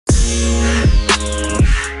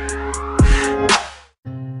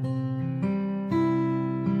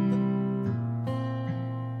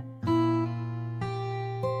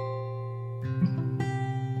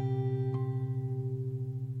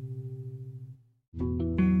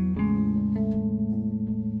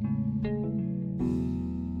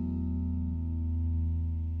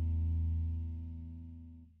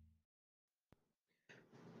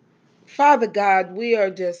Father God, we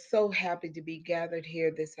are just so happy to be gathered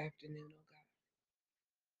here this afternoon, oh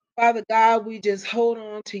God. Father God, we just hold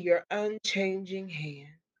on to your unchanging hand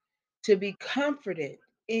to be comforted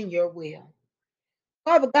in your will.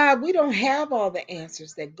 Father God, we don't have all the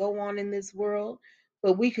answers that go on in this world,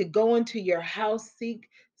 but we could go into your house, seek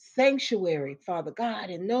sanctuary, Father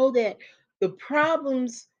God, and know that the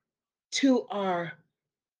problems to our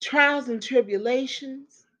trials and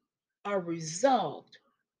tribulations are resolved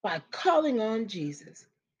by calling on Jesus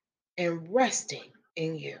and resting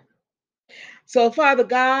in you. So, Father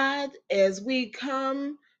God, as we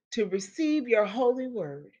come to receive your holy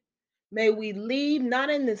word, may we leave not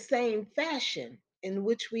in the same fashion in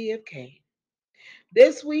which we have came.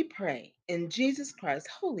 This we pray in Jesus Christ's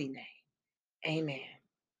holy name. Amen.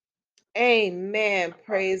 Amen.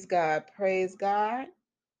 Praise God. Praise God.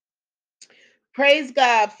 Praise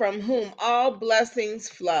God from whom all blessings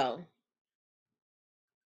flow.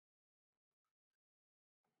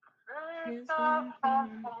 Praise God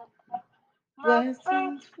from whom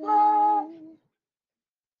blessings flow.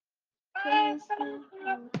 Praise God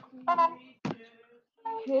from whom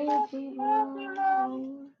his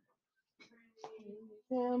belong.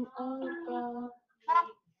 Him above.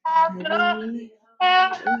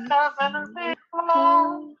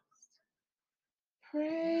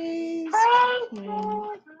 Praise Him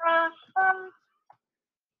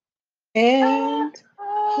and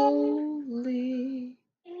Holy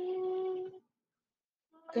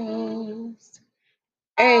Ghost.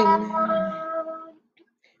 Amen.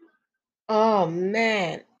 Oh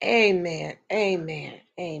man. Amen. Amen.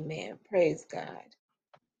 Amen. Praise God.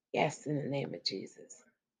 Yes, in the name of Jesus.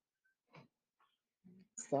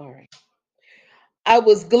 Sorry. I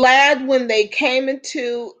was glad when they came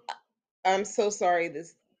into, I'm so sorry,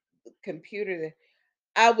 this computer.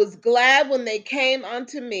 I was glad when they came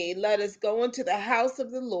unto me. Let us go into the house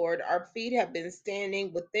of the Lord. Our feet have been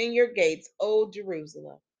standing within your gates, O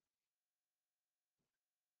Jerusalem.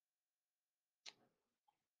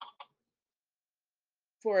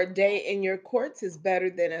 For a day in your courts is better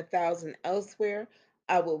than 1,000 elsewhere.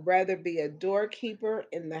 I will rather be a doorkeeper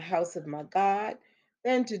in the house of my God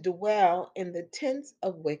than to dwell in the tents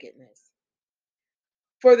of wickedness.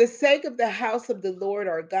 For the sake of the house of the Lord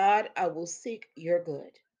our God, I will seek your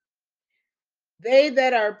good. They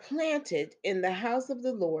that are planted in the house of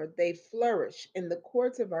the Lord, they flourish in the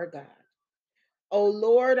courts of our God. O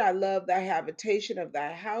Lord, I love thy habitation of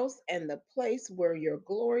thy house and the place where your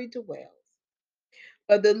glory dwells.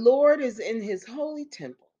 But the Lord is in his holy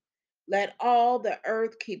temple. Let all the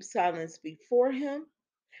earth keep silence before him.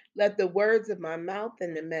 Let the words of my mouth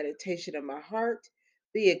and the meditation of my heart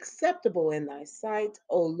be acceptable in thy sight,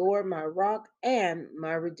 O Lord, my rock and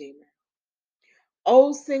my redeemer.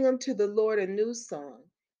 Oh, sing unto the Lord a new song,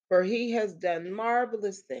 for he has done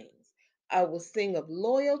marvelous things. I will sing of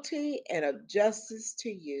loyalty and of justice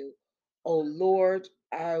to you. O Lord,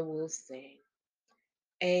 I will sing.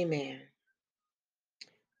 Amen.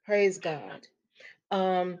 Praise God.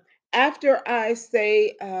 Um, After I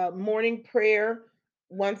say morning prayer,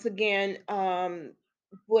 once again,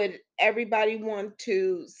 would everybody want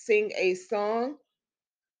to sing a song?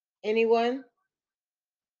 Anyone?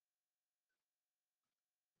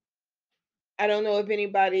 I don't know if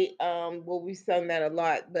anybody well we sung that a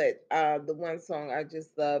lot, but the one song I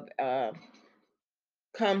just love,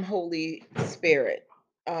 Come Holy Spirit.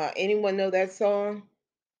 Anyone know that song?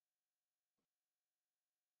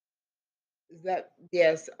 Is that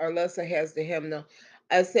yes, Arlessa has the hymnal.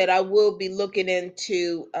 I said I will be looking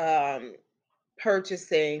into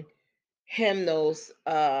purchasing hymnals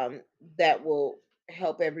that will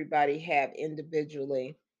help everybody have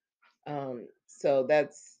individually. So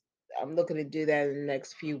that's I'm looking to do that in the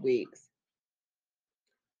next few weeks.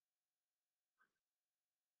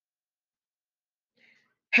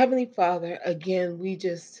 Heavenly Father, again, we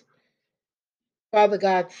just, Father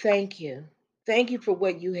God, thank you. Thank you for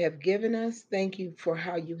what you have given us. Thank you for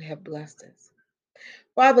how you have blessed us.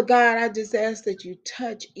 Father God, I just ask that you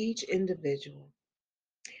touch each individual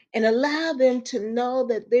and allow them to know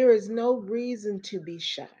that there is no reason to be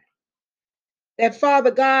shy. That,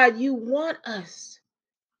 Father God, you want us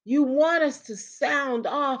to sound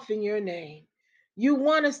off in your name. You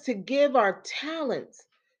want us to give our talents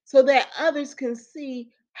so that others can see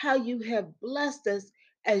how you have blessed us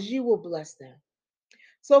as you will bless them.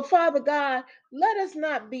 So, Father God, let us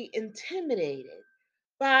not be intimidated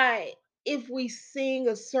by if we sing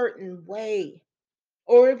a certain way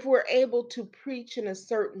or if we're able to preach in a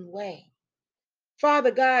certain way.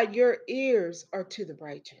 Father God, your ears are to the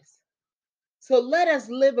righteous. So let us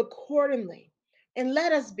live accordingly and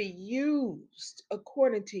let us be used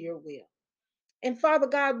according to your will. And Father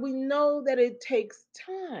God, we know that it takes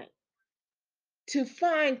time to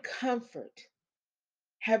find comfort,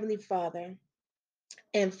 Heavenly Father.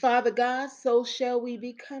 And Father God, so shall we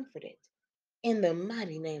be comforted in the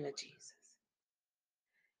mighty name of Jesus.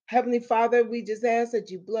 Heavenly Father, we just ask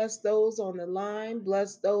that you bless those on the line,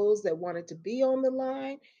 bless those that wanted to be on the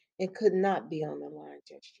line and could not be on the line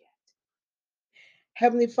just yet.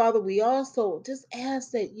 Heavenly Father, we also just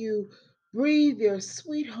ask that you breathe your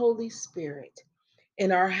sweet Holy Spirit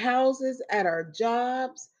in our houses, at our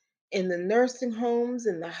jobs, in the nursing homes,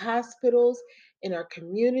 in the hospitals, in our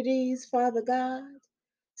communities, Father God,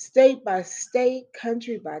 state by state,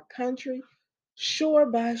 country by country, shore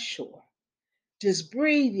by shore. Just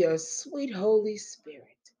breathe your sweet Holy Spirit.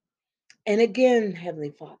 And again, Heavenly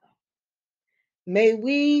Father, may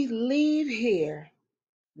we leave here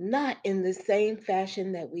not in the same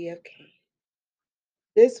fashion that we have came.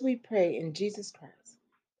 This we pray in Jesus Christ's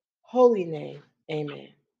holy name. Amen.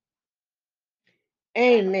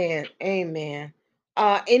 Amen. Amen.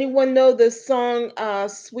 Anyone know the song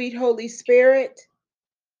Sweet Holy Spirit?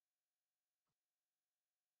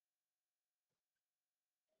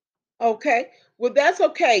 Okay. Well, that's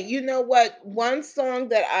okay. You know what? One song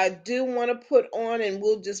that I do want to put on, and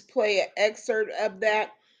we'll just play an excerpt of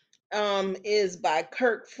that, is by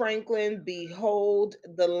Kirk Franklin, Behold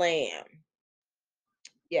the Lamb.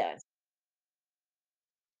 Yes.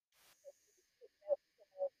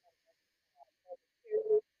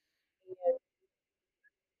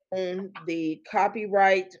 Own the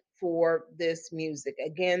copyright for this music.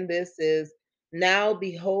 Again, this is Now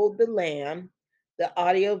Behold the Lamb, the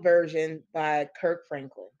audio version by Kirk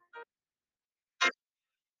Franklin.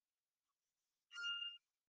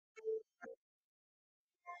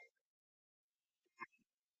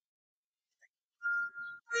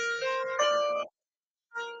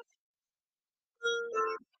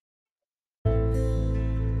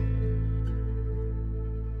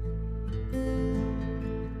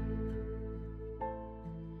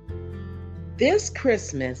 This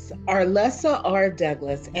Christmas, Arlessa R.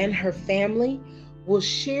 Douglas and her family will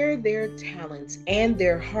share their talents and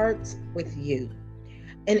their hearts with you.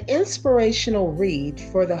 An inspirational read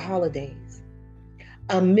for the holidays.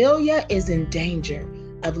 Amelia is in danger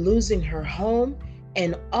of losing her home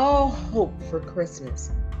and all hope for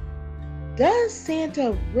Christmas. Does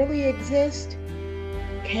Santa really exist?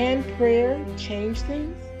 Can prayer change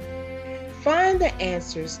things? Find the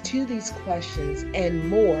answers to these questions and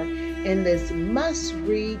more in this must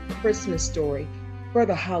read Christmas story for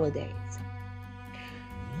the holidays.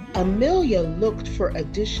 Amelia looked for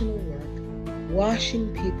additional work,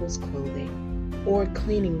 washing people's clothing or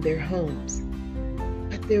cleaning their homes.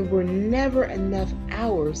 But there were never enough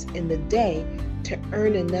hours in the day to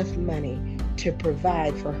earn enough money to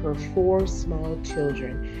provide for her four small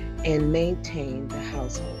children and maintain the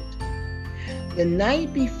household. The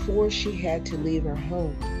night before she had to leave her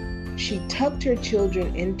home, she tucked her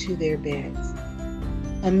children into their beds.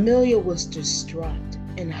 Amelia was distraught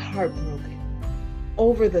and heartbroken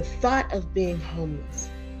over the thought of being homeless.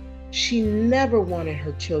 She never wanted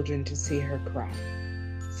her children to see her cry.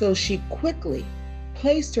 So she quickly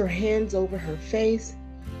placed her hands over her face,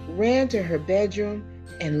 ran to her bedroom,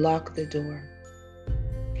 and locked the door.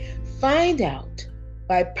 Find out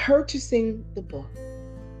by purchasing the book,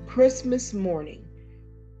 Christmas Morning,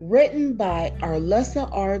 written by Arlessa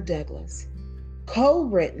R. Douglas,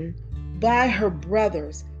 co-written by her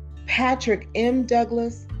brothers Patrick M.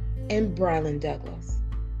 Douglas and Brylan Douglas.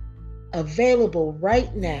 Available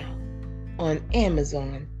right now on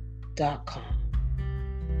Amazon.com.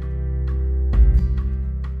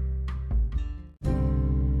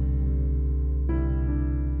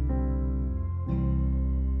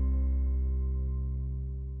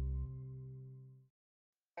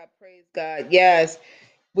 Praise God. Yes,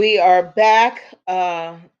 we are back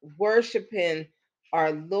worshiping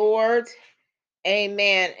our Lord.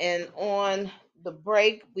 Amen. And on the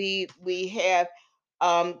break, we have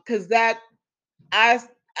because that I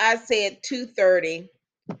I said 2:30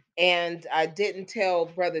 and I didn't tell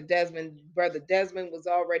Brother Desmond. Brother Desmond was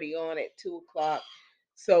already on at 2 o'clock,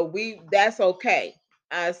 so we that's okay.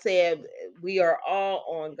 I said we are all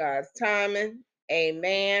on God's timing.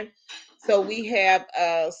 Amen. So we have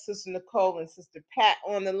Sister Nicole and Sister Pat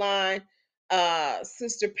on the line.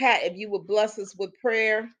 Sister Pat, if you would bless us with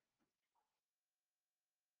prayer.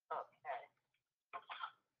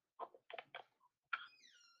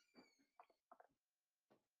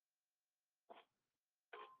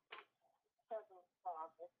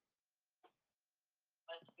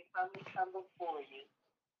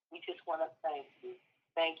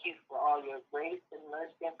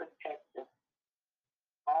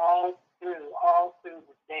 all through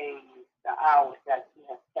the days, the hours that you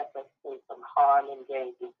have kept us safe from harm and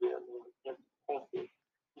danger, dear Lord. Just thank you.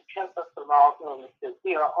 You kept us from all illnesses.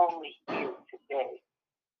 We are only here today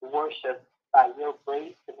to worship by your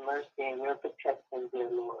grace and mercy and your protection, dear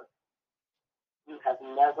Lord. You have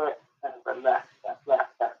never ever left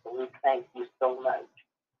us, and we thank you so much.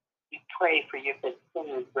 We pray for your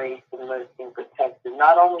continued grace and mercy and protection,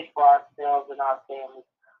 not only for ourselves and our families,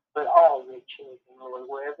 but all your children, Lord,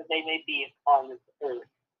 wherever they may be upon this earth,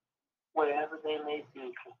 wherever they may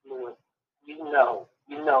be, Lord. You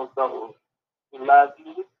know those who love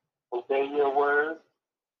you, obey your word,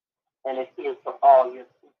 and adhere to all your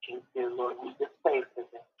teachings, dear Lord. We just pray for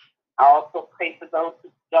them. I also pray for those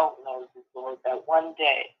who don't know you, Lord, that one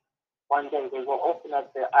day they will open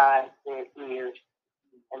up their eyes, their ears,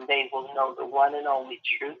 and they will know the one and only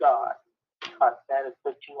true God, because that is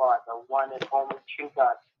what you are, the one and only true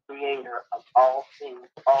God, creator of all things,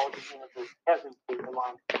 all the universe, everything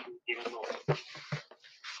belongs to you, dear Lord.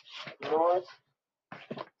 Lord,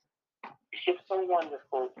 it's just so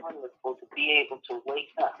wonderful, wonderful to be able to wake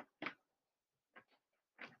up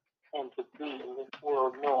and to be in this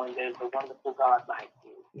world knowing there's a wonderful God like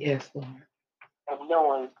you. Yes, Lord. And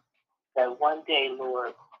knowing that one day,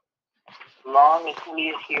 Lord, as long as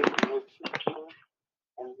we are here, we will seek you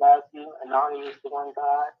and love you and honor you as the one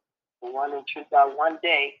God, the one and true God. One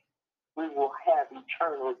day we will have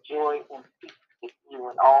eternal joy and peace with you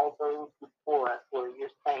and all those before us who are your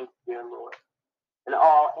saints, dear Lord, and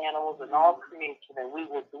all animals and all creation, and we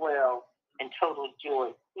will dwell in total joy,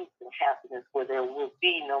 peace, and happiness where there will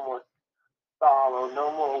be no more sorrow,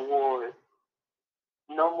 no more wars,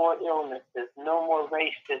 no more illnesses, no more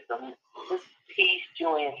racism. Just peace,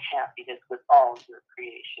 joy, and happiness with all your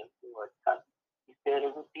creation, Lord. Because you said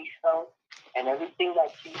it would be so, and everything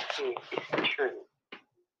that you said is true.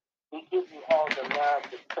 We give you all the love,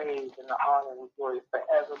 the praise, and the honor and glory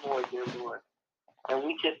forevermore, dear Lord. And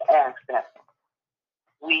we just ask that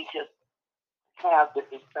we just have the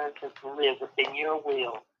discernment to live within your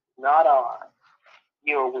will, not ours,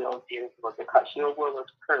 your will, dear Lord, because your will is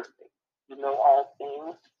perfect. You know all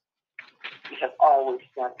things. You have always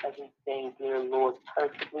done everything, dear Lord,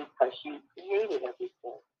 perfectly because you created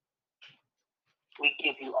everything. We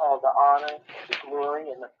give you all the honor, the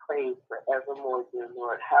glory, and the praise forevermore, dear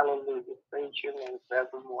Lord. Hallelujah. Praise your name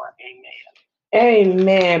forevermore. Amen.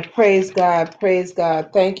 Amen. Praise God. Praise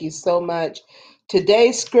God. Thank you so much.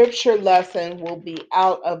 Today's scripture lesson will be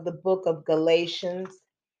out of the book of Galatians.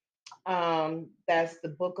 That's the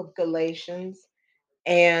book of Galatians.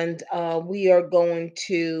 And we are going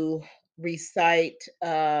to recite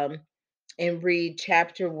and read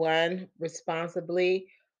chapter 1 responsibly.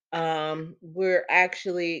 We're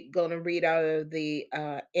actually going to read out of the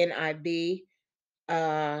NIV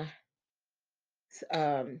uh,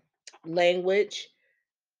 um, language.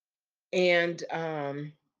 And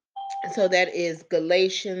so that is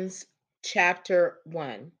Galatians chapter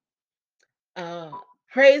 1. Uh,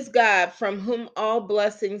 Praise God, from whom all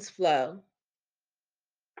blessings flow.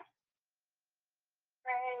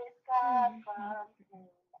 Praise God from whom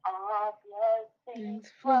all blessings Blessings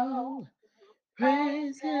flow. flow. Praise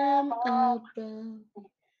Praise Him Him all above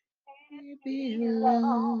below.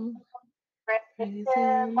 below. Praise Praise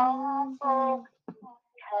Him Him also above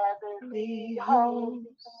heavenly the hosts. host.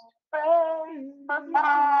 Praise the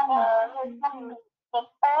Father and Amen.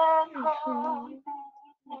 Holy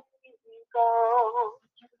Ghost.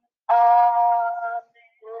 Amen.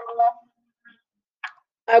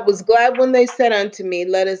 I was glad when they said unto me,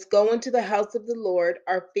 let us go into the house of the Lord.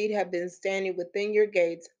 Our feet have been standing within your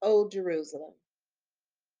gates, O Jerusalem.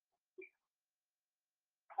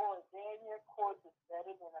 For then your course is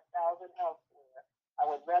better than 1,000 elsewhere. I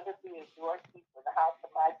would rather be a doorkeeper in the house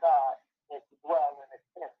of my God than to dwell in the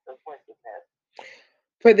tents of wickedness.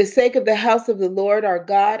 For the sake of the house of the Lord our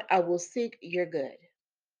God, I will seek your good.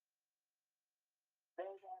 They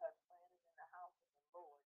that are planted in the house of the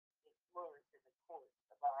Lord is flourish in the courts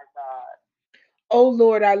of our God. O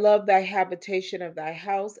Lord, I love thy habitation of thy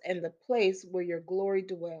house and the place where your glory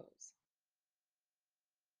dwells.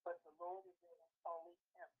 But the Lord is in his holy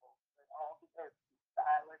temple. Let all the earth be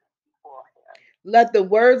silent before him. Let the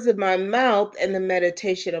words of my mouth and the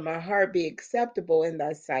meditation of my heart be acceptable in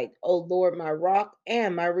thy sight, O Lord, my rock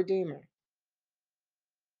and my redeemer.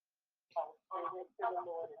 I will sing unto the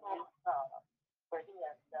Lord a new song, for he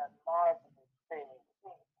has done marvelous things.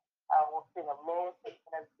 I will sing of mercy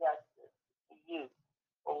and of justice to you,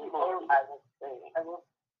 O Lord, I will sing. I will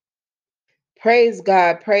Praise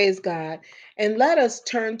God, praise God. And let us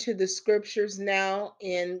turn to the scriptures now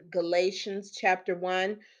in Galatians chapter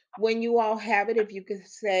 1. When you all have it, if you could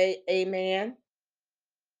say amen.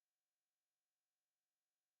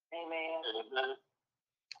 Amen. Amen.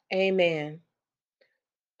 Amen.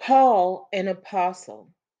 Paul, an apostle,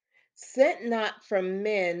 sent not from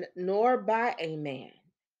men nor by a man,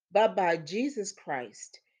 but by Jesus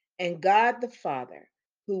Christ and God the Father,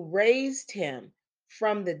 who raised him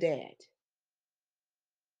from the dead.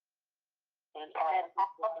 And all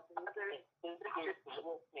others who hear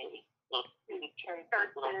with me to the church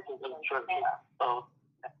of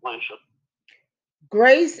Galatia.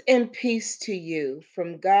 Grace and peace to you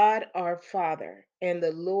from God our Father and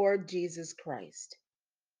the Lord Jesus Christ.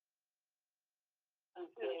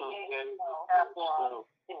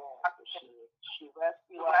 She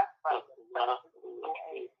rescued us from the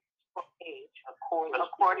age according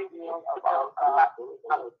to the will of our God.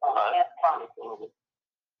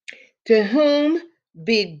 To whom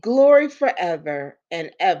be glory forever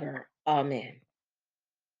and ever. Amen.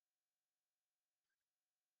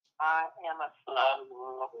 I am a son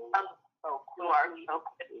so clearly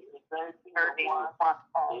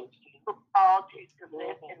called to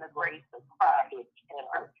live in the grace of Christ and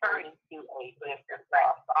returning to a different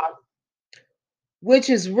gospel. Which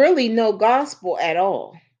is really no gospel at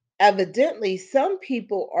all. Evidently, some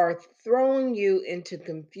people are throwing you into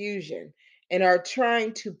confusion and are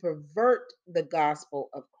trying to pervert the gospel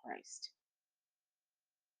of Christ.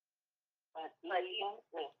 But even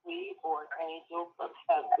if we or angels from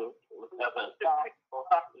heaven gospel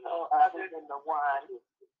other than the one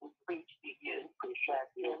who preached to you,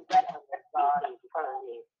 that God is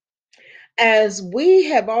heard. As we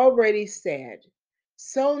have already said,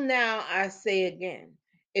 so now I say again,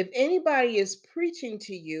 if anybody is preaching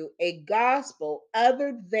to you a gospel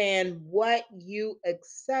other than what you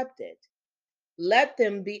accepted, let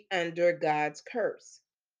them be under God's curse.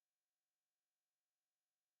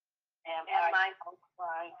 Am I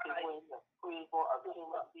trying to win the approval of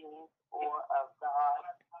human beings or of God?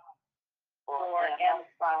 Or am I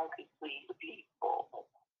trying to please people?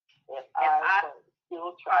 If I was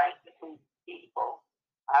still trying to please people,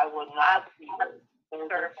 I would not be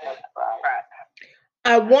served as Christ.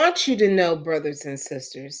 I want you to know, brothers and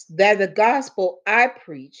sisters, that the gospel I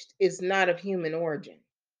preached is not of human origin.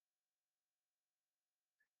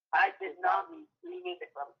 I did not receive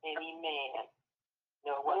it from any man,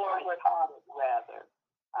 nor was I taught it, rather.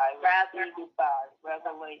 I received it by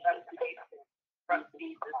revelation from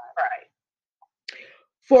Jesus Christ.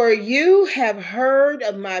 For you have heard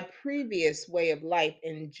of my previous way of life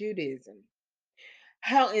in Judaism,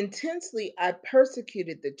 how intensely I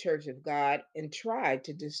persecuted the church of God and tried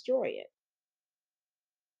to destroy it.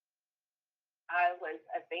 I was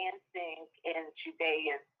advancing in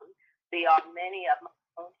Judaism beyond many of my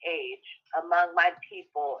own age among my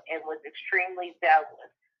people and was extremely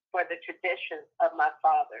zealous for the traditions of my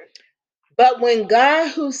fathers. But when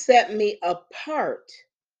God, who set me apart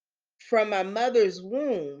from my mother's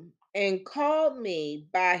womb and called me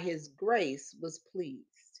by his grace, was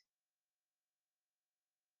pleased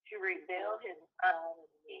to reveal his son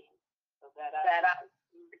in me, so that I would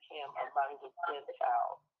him among the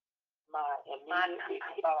Gentiles. My immediate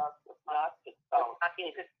response was not to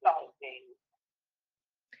exalt him.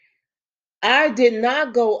 I did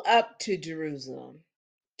not go up to Jerusalem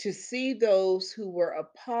to see those who were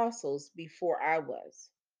apostles before I was,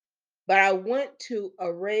 but I went to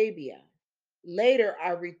Arabia. Later,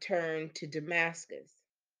 I returned to Damascus.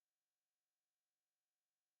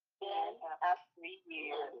 Then, after 3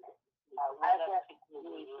 years, I went up to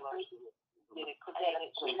Jerusalem, did a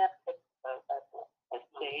cleanup a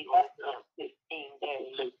stayed of 15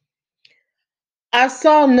 days. I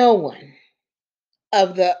saw no one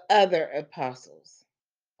of the other apostles,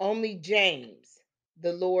 only James,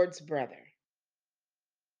 the Lord's brother.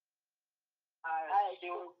 I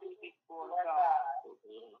assure you before God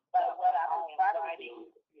that what I am writing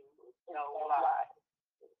is no lie.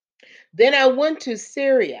 Then I went to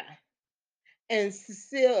Syria and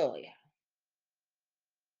Sicilia.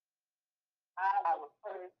 I was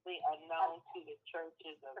personally unknown to the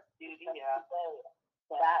churches of Judea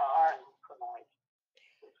that are in Christ.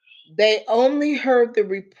 They only heard the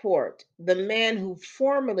report. The man who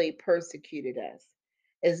formerly persecuted us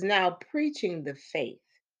is now preaching the faith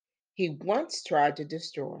he once tried to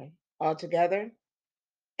destroy altogether,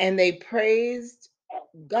 and they praised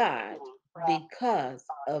God because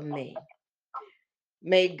of me.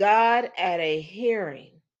 May God add a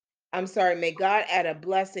hearing. May God add a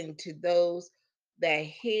blessing to those that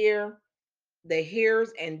hear, the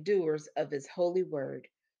hearers and doers of his holy word.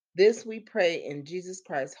 This we pray in Jesus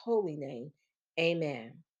Christ's holy name.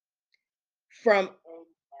 Amen. From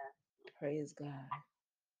Praise God.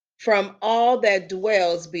 From all that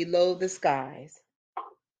dwells below the skies.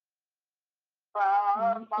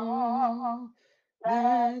 From all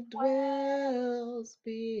that dwells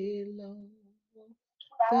below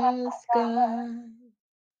the sky.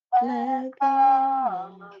 Let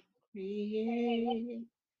the creators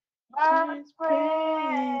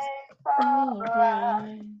praise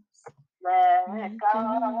arise. Let Let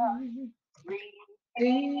God the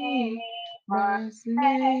Redeemer's Redeemer's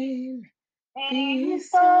name be be sung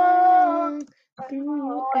sung through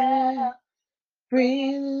through every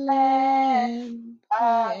every land. land.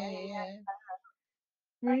 I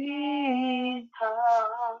Every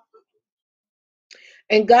tongue.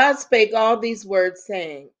 And God spake all these words,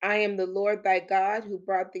 saying, I am the Lord thy God, who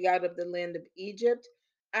brought thee out of the land of Egypt,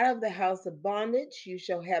 out of the house of bondage. You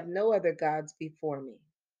shall have no other gods before me.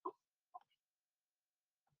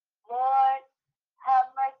 Lord, have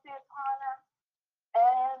mercy upon us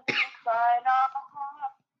and incline our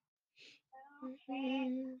hearts to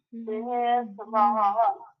keep this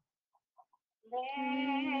law.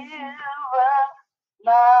 Nearer,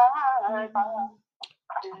 my God,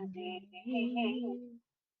 to thee.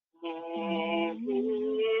 Nearer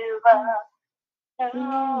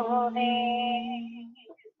to thee.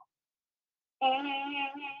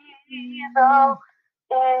 Though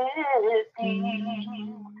it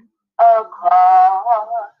be a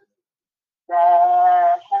cross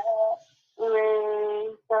that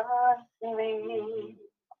raised me.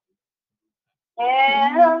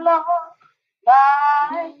 In Lord,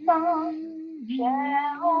 thy son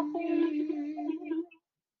shall be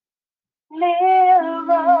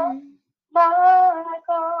nearer, my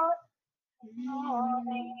God, to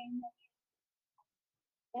thee.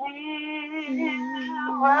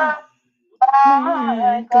 Nearer,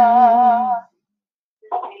 my God,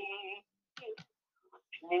 to thee.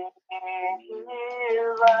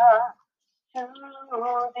 Nearer to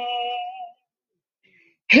thee.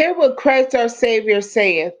 Hear what Christ our Savior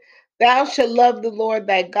saith. Thou shalt love the Lord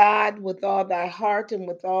thy God with all thy heart and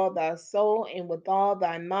with all thy soul and with all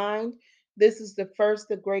thy mind. This is the first,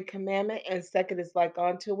 the great commandment, and second is like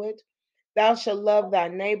unto it. Thou shalt love thy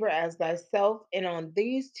neighbor as thyself, and on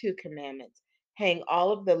these two commandments hang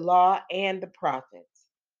all of the law and the prophets.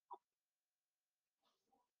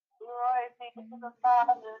 Glory be to the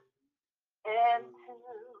Father and to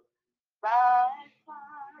thy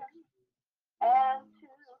Son and to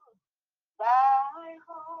thy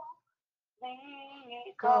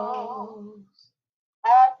Holy Ghost,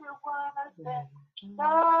 as it was in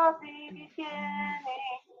the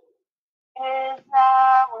beginning, is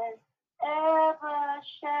now, and ever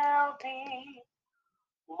shall be,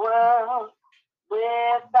 world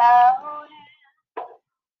without end.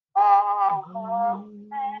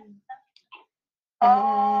 Amen.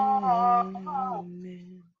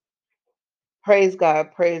 Amen. Praise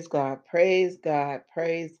God, praise God, praise God,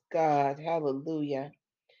 praise God. Hallelujah.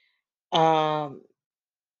 Um,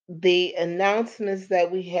 the announcements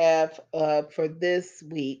that we have for this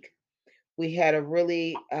week, we had a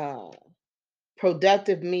really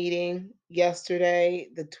productive meeting yesterday,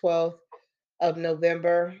 the 12th of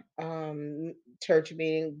November, church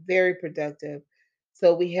meeting, very productive.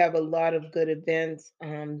 So we have a lot of good events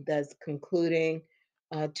that's concluding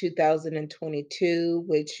 2022,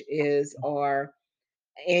 which is our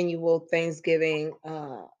annual Thanksgiving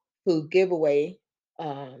food giveaway.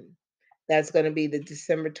 Um, that's going to be the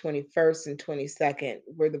December 21st and 22nd,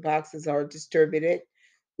 where the boxes are distributed.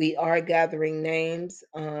 We are gathering names.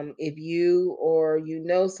 If you or you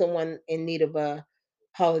know someone in need of a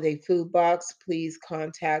holiday food box, please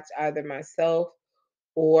contact either myself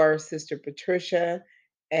or Sister Patricia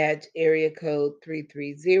at area code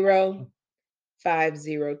 330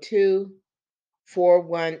 502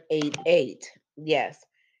 4188. Yes.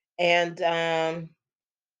 And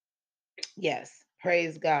yes,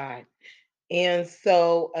 praise God. And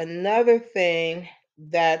so another thing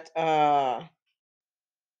that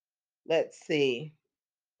let's see.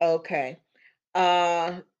 Okay.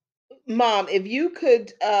 Uh Mom, if you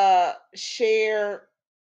could share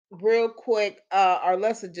real quick, or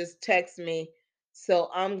Lessa just text me. So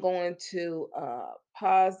I'm going to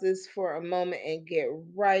pause this for a moment and get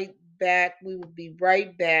right back. We will be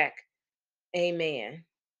right back. Amen.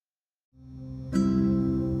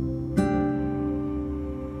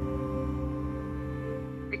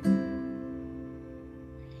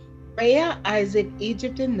 Rhea, Isaac,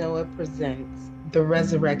 Egypt, and Noah presents The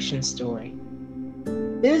Resurrection Story.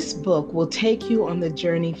 This book will take you on the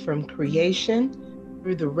journey from creation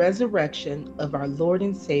through the resurrection of our Lord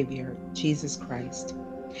and Savior, Jesus Christ.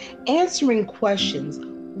 Answering questions: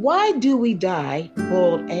 why do we die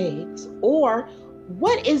boiled eggs? Or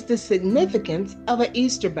what is the significance of an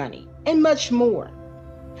Easter bunny? And much more.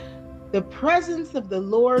 The presence of the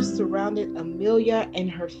Lord surrounded Amelia and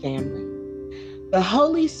her family. The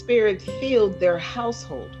Holy Spirit filled their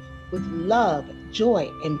household with love,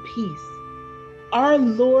 joy, and peace. Our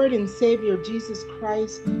Lord and Savior Jesus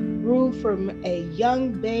Christ grew from a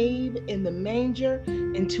young babe in the manger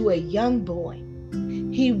into a young boy.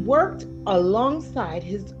 He worked alongside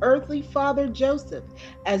his earthly father Joseph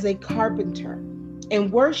as a carpenter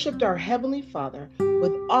and worshiped our Heavenly Father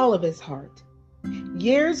with all of his heart.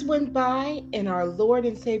 Years went by, and our Lord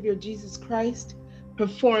and Savior Jesus Christ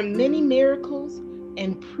performed many miracles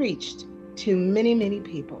and preached to many, many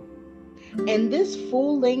people. In this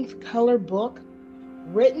full length color book,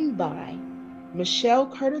 written by Michelle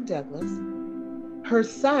Carter Douglas, her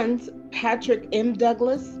sons, Patrick M.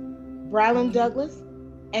 Douglas, Brylan Douglas,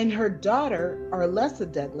 and her daughter,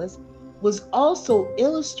 Arlessa Douglas, was also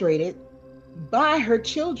illustrated by her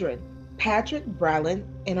children, Patrick, Brylan,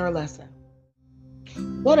 and Arlessa.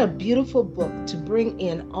 What a beautiful book to bring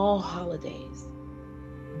in all holidays.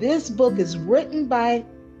 This book is written by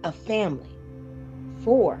a family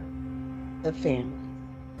for the families.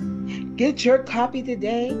 Get your copy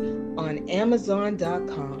today on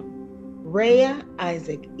Amazon.com. Rhea,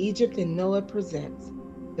 Isaac, Egypt, and Noah presents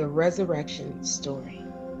The Resurrection Story.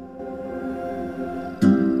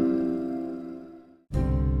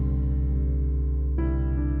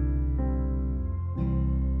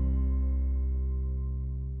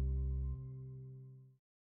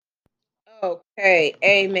 Okay,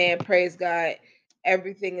 amen. Praise God.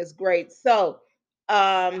 Everything is great. So,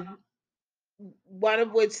 um, one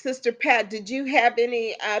of which, Sister Pat, did you have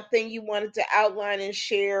any thing you wanted to outline and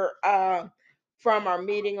share from our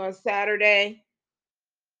meeting on Saturday?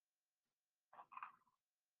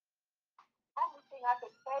 Only thing I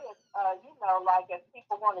could say is, like if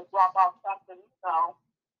people want to drop off something,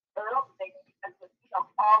 early, they can just,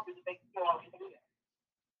 call me to make sure I'm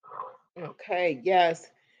here. Okay, yes.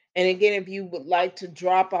 And again, if you would like to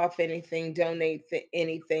drop off anything, donate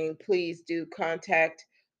anything, please do contact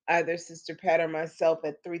either Sister Pat or myself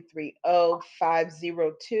at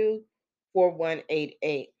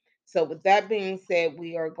 330-502-4188. So with that being said,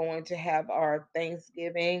 we are going to have our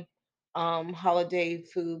Thanksgiving holiday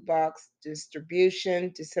food box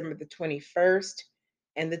distribution December the 21st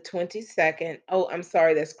and the 22nd. Oh, I'm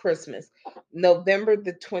sorry, that's Christmas. November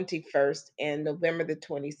the 21st and November the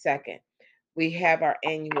 22nd. We have our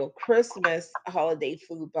annual Christmas holiday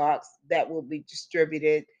food box that will be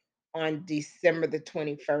distributed on December the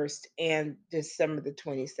 21st and December the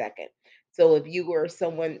 22nd. So if you or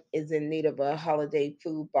someone is in need of a holiday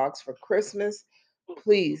food box for Christmas,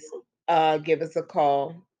 please give us a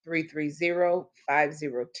call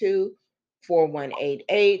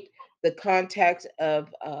 330-502-4188. The contact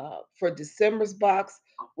of for December's box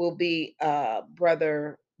will be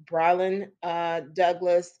Brother Brylan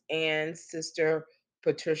Douglas and Sister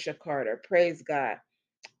Patricia Carter. Praise God.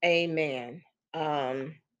 Amen.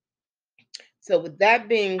 Um, so, with that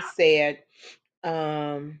being said,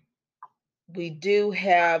 um, we do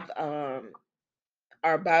have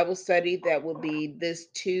our Bible study that will be this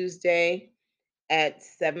Tuesday at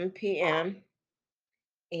 7 p.m.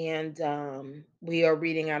 And we are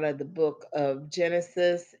reading out of the book of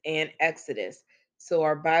Genesis and Exodus. So,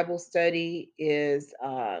 our Bible study is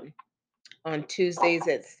on Tuesdays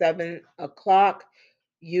at 7 o'clock.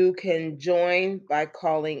 You can join by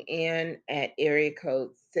calling in at area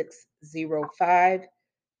code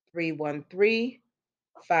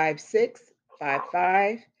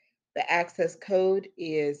 605-313-5655. The access code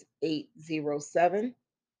is 807-2087.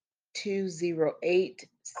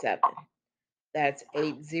 That's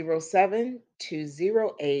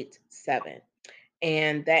 807-2087.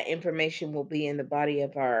 And that information will be in the body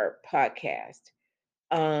of our podcast.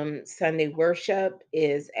 Sunday worship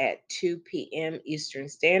is at 2 p.m. Eastern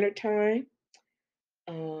Standard Time.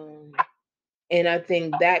 Um, and I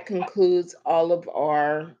think that concludes all of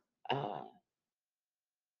our uh,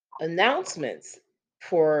 announcements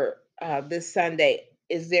for this Sunday.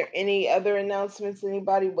 Is there any other announcements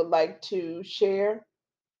anybody would like to share?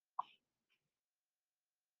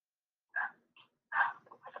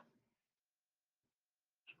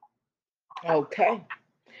 Okay.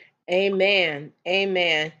 Amen.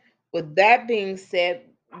 Amen. With that being said,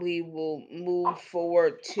 we will move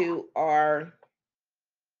forward to our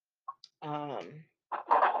um,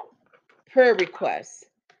 prayer requests.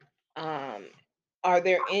 Um, are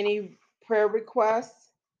there any prayer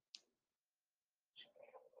requests?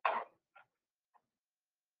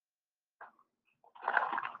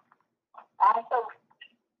 I'm so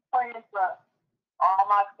praying for all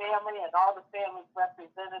my family and all the families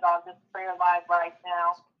represented on this prayer line right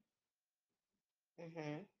now.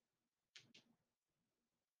 Mm-hmm.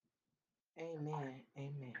 Amen.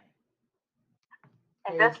 Amen.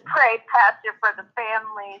 And just pray, Pastor, for the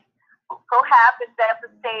families who have been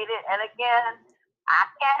devastated. And again, I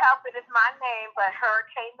can't help it, it's my name, but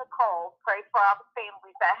Hurricane Nicole. Pray for all the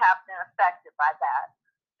families that have been affected by that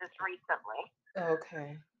just recently.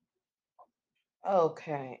 Okay.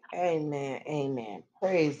 Okay. Amen. Amen.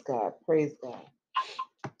 Praise God. Praise God.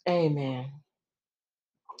 Amen.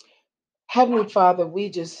 Heavenly Father, we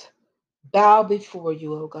just bow before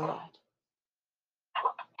you, oh God.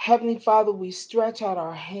 Heavenly Father, we stretch out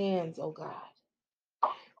our hands, oh God,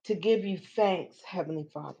 to give you thanks, Heavenly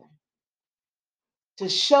Father, to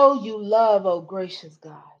show you love, oh gracious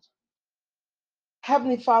God.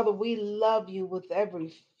 Heavenly Father, we love you with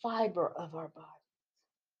every fiber of our body.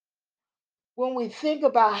 When we think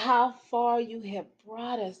about how far you have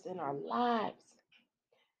brought us in our lives,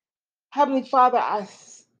 Heavenly Father, I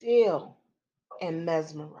still am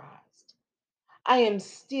mesmerized. I am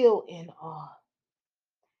still in awe.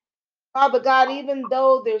 Father God, even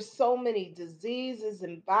though there's so many diseases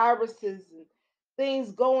and viruses and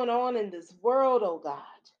things going on in this world, oh God.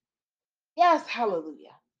 Yes,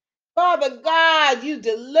 hallelujah. Father God, you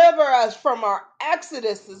deliver us from our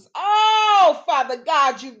exoduses. Oh, Father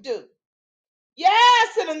God, you do.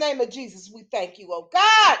 Yes, in the name of Jesus, we thank you, oh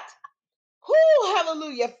God. Whoo,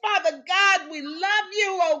 hallelujah. Father God, we love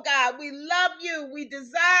you, oh God. We love you. We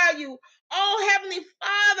desire you. Oh, Heavenly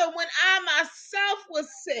Father, when I myself was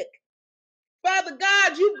sick, Father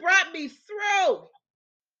God, you brought me through.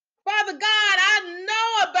 Father God, I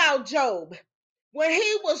know about Job. When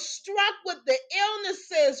he was struck with the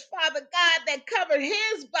illnesses, Father God, that covered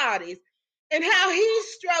his bodies and how he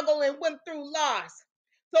struggled and went through loss.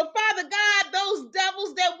 So, Father God, those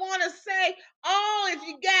devils that want to say, oh, if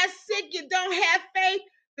you got sick, you don't have faith,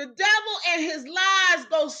 the devil and his lies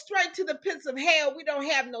go straight to the pits of hell. We don't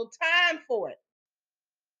have no time for it.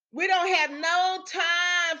 We don't have no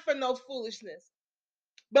time for no foolishness.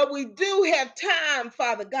 But we do have time,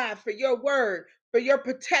 Father God, for your word, for your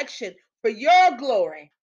protection, for your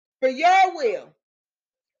glory, for your will.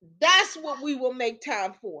 That's what we will make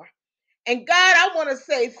time for. And God, I want to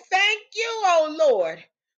say thank you, oh Lord,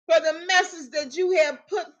 for the message that you have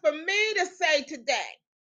put for me to say today.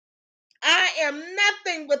 I am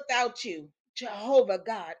nothing without you, Jehovah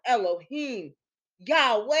God, Elohim,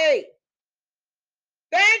 Yahweh.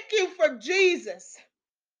 Thank you for Jesus,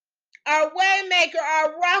 our waymaker,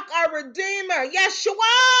 our rock, our redeemer,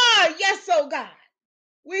 Yeshua. Yes, oh God.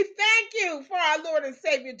 We thank you for our Lord and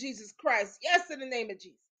Savior Jesus Christ. Yes, in the name of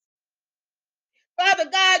Jesus. Father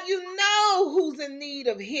God, you know who's in need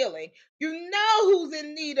of healing. You know who's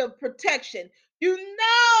in need of protection. You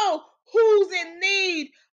know who's in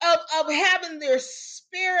need of having their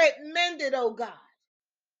spirit mended, oh God,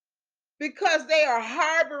 because they are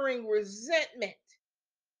harboring resentment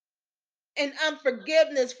and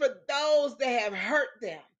unforgiveness for those that have hurt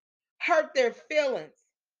them, hurt their feelings.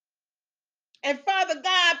 And Father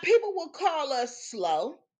God, people will call us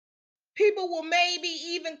slow. People will maybe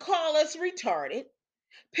even call us retarded.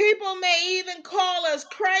 People may even call us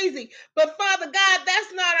crazy. But Father God,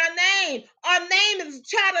 that's not our name. Our name is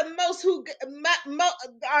child of the most who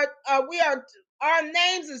we are our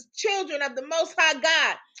names is children of the most high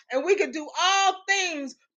God. And we can do all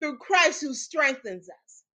things through Christ who strengthens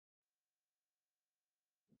us.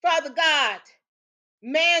 Father God,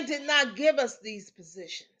 man did not give us these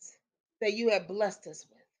positions that you have blessed us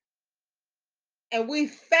with. And we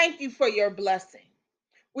thank you for your blessing.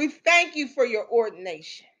 We thank you for your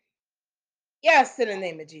ordination. Yes, in the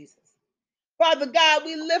name of Jesus. Father God,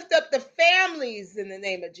 we lift up the families in the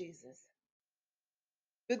name of Jesus.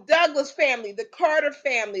 The Douglas family, the Carter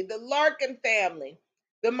family, the Larkin family,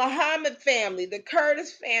 the Muhammad family, the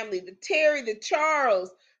Curtis family, the Terry, the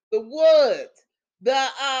Charles, the Woods, the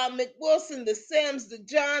McWilson, the Sims, the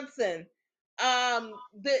Johnson,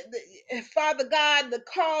 the Father God, the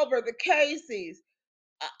Culver, the Caseys,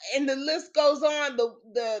 and the list goes on.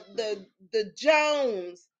 The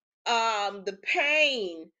Jones, the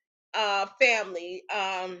Payne family,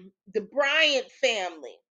 the Bryant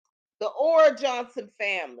family, the Orr Johnson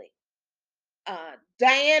family,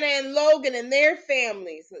 Diana and Logan and their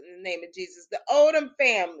families in the name of Jesus, the Odom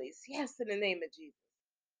families, yes, in the name of Jesus.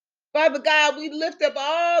 Father God, we lift up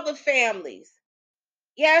all the families,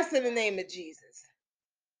 yes, in the name of Jesus.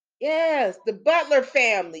 Yes, the Butler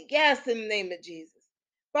family. Yes, in the name of Jesus.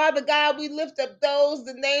 Father God, we lift up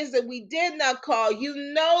the names that we did not call.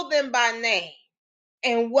 You know them by name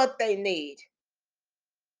and what they need.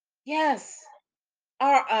 Yes,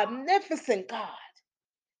 our omnipotent God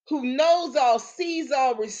who knows all, sees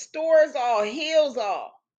all, restores all, heals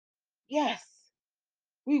all. Yes,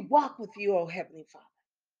 we walk with you, oh Heavenly Father.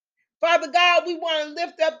 Father God, we want to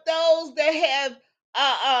lift up those that have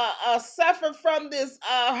suffer from this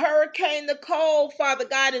Hurricane Nicole, Father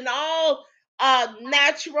God, and all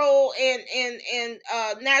natural and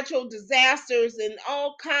natural disasters and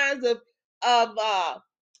all kinds of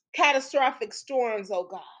catastrophic storms, oh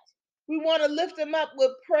God. We want to lift them up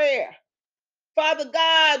with prayer. Father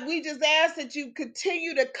God, we just ask that you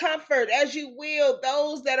continue to comfort as you will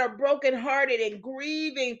those that are brokenhearted and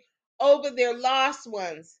grieving over their lost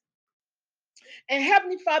ones. And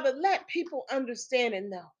Heavenly Father, let people understand and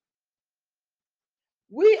know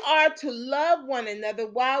we are to love one another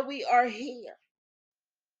while we are here.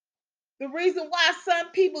 The reason why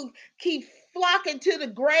some people keep flocking to the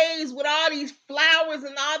graves with all these flowers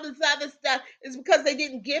and all this other stuff is because they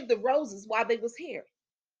didn't give the roses while they was here.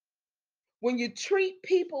 When you treat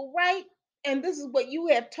people right, and this is what you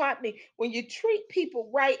have taught me, when you treat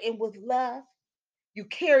people right and with love, you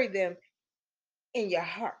carry them in your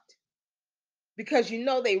heart because you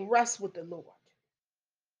know they rest with the Lord.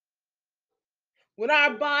 When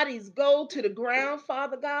our bodies go to the ground,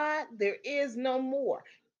 Father God, there is no more.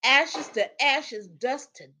 Ashes to ashes,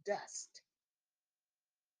 dust to dust.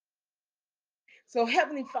 So,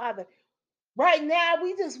 Heavenly Father, right now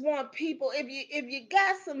we just want people, if you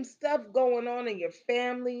got some stuff going on in your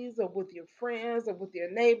families or with your friends or with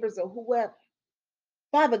your neighbors or whoever,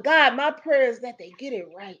 Father God, my prayer is that they get it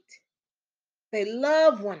right. They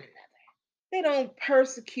love one another. They don't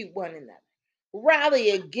persecute one another. Rally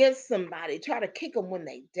against somebody, try to kick them when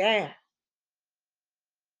they down.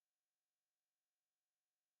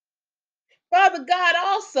 Father God,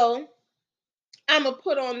 also, I'm going to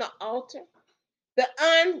put on the altar the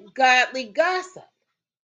ungodly gossip,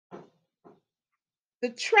 the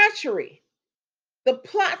treachery, the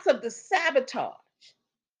plots of the sabotage.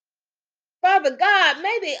 Father God,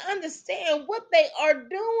 may they understand what they are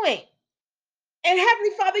doing. And Heavenly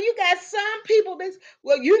Father, you got some people that's,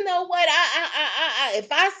 well, you know what?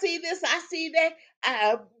 If I see this, I see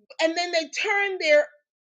that. And then they turn their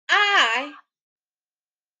eye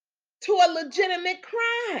to a legitimate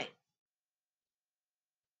crime.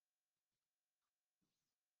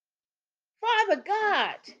 Father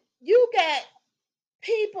God, you got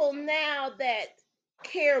people now that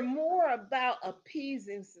care more about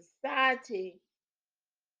appeasing society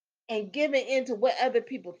and giving into what other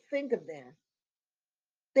people think of them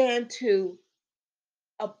than to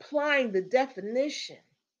applying the definition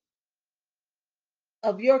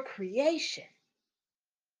of your creation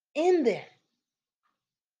in them.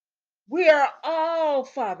 We are all,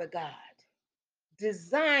 Father God,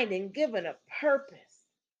 designed and given a purpose.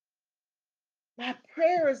 My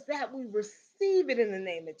prayer is that we receive it in the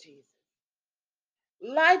name of Jesus.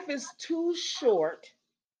 Life is too short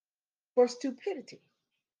for stupidity.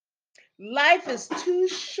 Life is too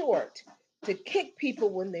short to kick people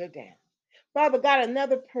when they're down. Father God,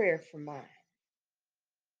 another prayer for mine.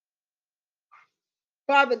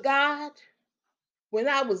 Father God, when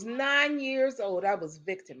I was 9 years old, I was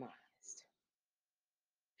victimized.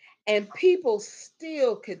 And people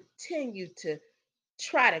still continue to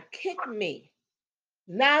try to kick me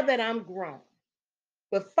now that I'm grown.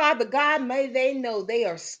 But Father God, may they know they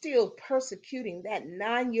are still persecuting that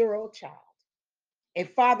 9-year old child. And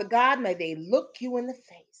Father God, may they look you in the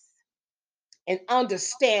face and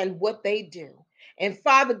understand what they do. And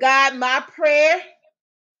Father God, my prayer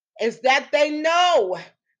is that they know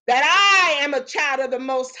that I am a child of the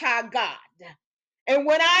Most High God. And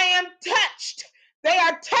when I am touched, they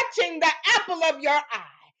are touching the apple of your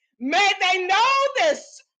eye. May they know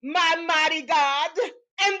this, my mighty God.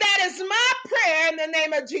 And that is my prayer in the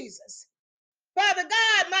name of Jesus. Father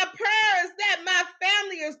God, my prayer is that my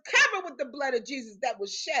family is covered with the blood of Jesus that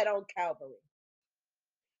was shed on Calvary.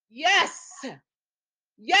 Yes,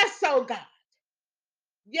 yes, oh God.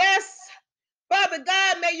 Yes, Father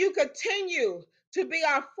God, may you continue to be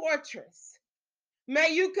our fortress.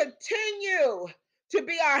 May you continue to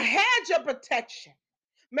be our hedge of protection.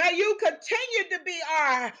 May you continue to be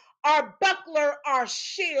our buckler, our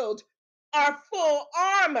shield, our full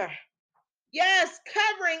armor. Yes,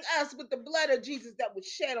 covering us with the blood of Jesus that was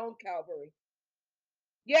shed on Calvary.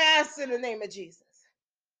 Yes, in the name of Jesus.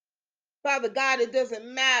 Father God, it doesn't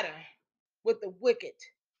matter what the wicked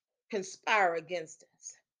conspire against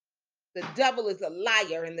us. The devil is a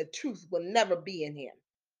liar and the truth will never be in him.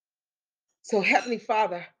 So, Heavenly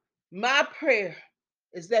Father, my prayer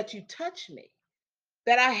is that you touch me,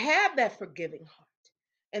 that I have that forgiving heart,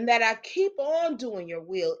 and that I keep on doing your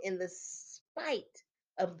will in the spite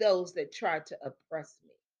of those that try to oppress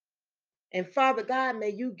me. And Father God, may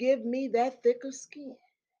you give me that thicker skin,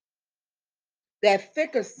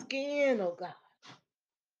 oh God,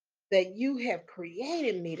 that you have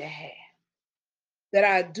created me to have, that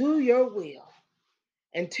I do your will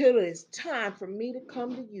until it is time for me to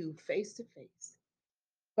come to you face to face.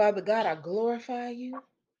 Father God, I glorify you.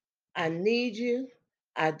 I need you.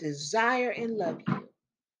 I desire and love you.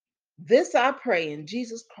 This I pray in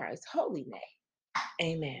Jesus Christ's holy name.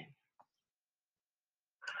 Amen.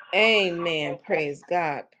 Amen. Praise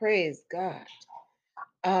God. Praise God.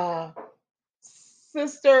 Uh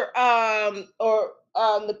Sister or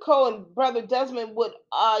Nicole and Brother Desmond, would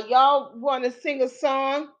y'all want to sing a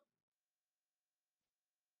song?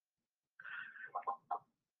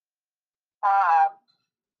 Um,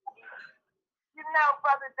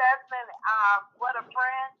 Brother Desmond, what a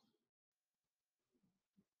friend.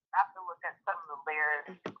 I have to look at some of the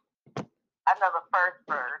lyrics. I know the first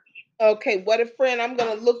verse. Okay, what a friend. I'm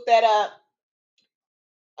gonna look that up.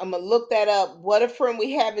 What a friend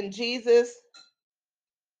we have in Jesus.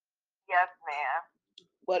 Yes, ma'am.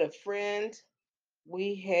 What a friend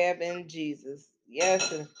we have in Jesus.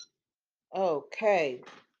 Yes. Okay.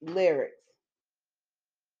 Lyrics.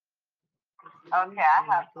 Okay, I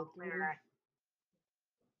have some lyrics.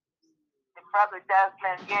 And Brother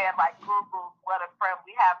Desmond, yeah, like Google what a friend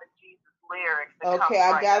we have in Jesus lyrics. Okay,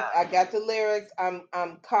 I got the lyrics. I'm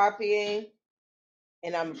copying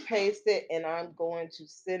and I'm paste it and I'm going to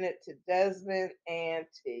send it to Desmond and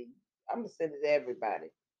to I'm gonna send it to everybody.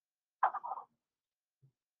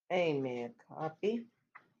 Amen. Copy.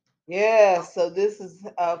 Yeah, so this is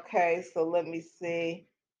okay. So let me see.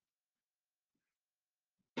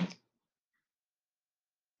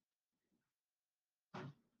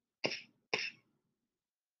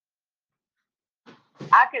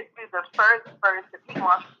 I could do the first verse if he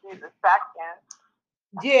wants to do the second.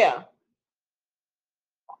 Yeah.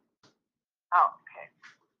 Oh, okay.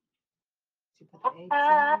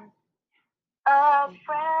 A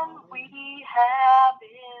friend we have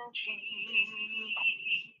in Jesus.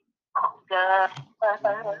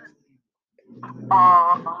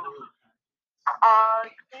 Our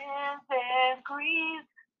sins and griefs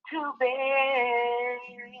to bear.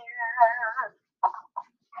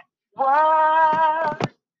 What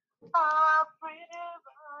a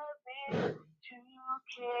privilege to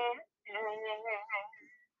carry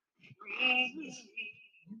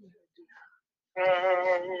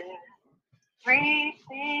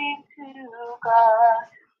everything to God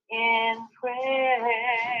in prayer.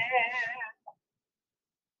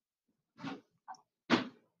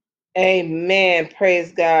 Amen.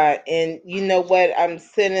 Praise God. And you know what? I'm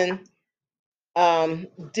sending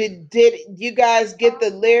did you guys get the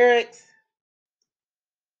lyrics?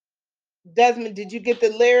 Desmond, did you get the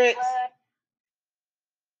lyrics?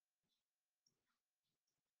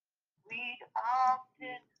 We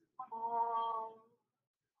often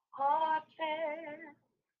forget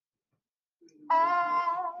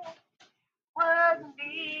all what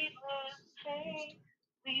needless pain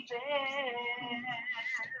we bear.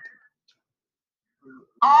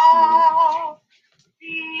 All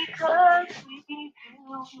because we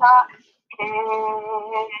do not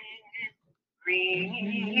carry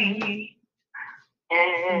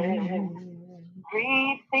everything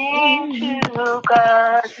to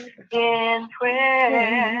God in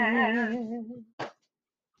prayer.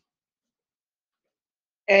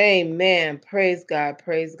 Amen. Praise God.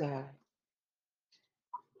 Praise God.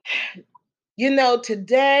 You know,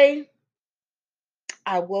 today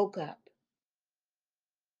I woke up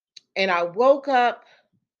and I woke up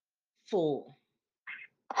full.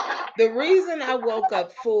 The reason I woke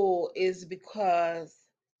up full is because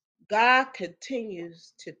God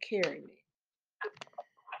continues to carry me.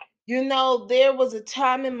 You know, there was a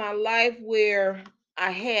time in my life where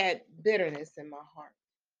I had bitterness in my heart,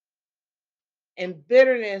 and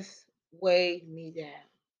bitterness weighed me down.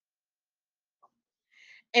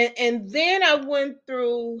 And then I went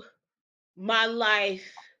through my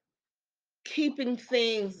life keeping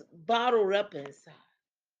things bottled up inside.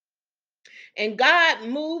 And God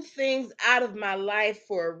moved things out of my life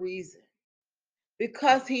for a reason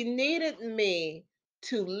because He needed me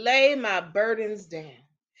to lay my burdens down.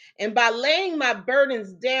 And by laying my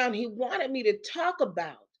burdens down, He wanted me to talk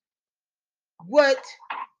about what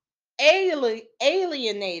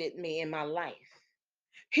alienated me in my life.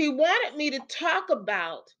 He wanted me to talk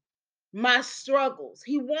about my struggles.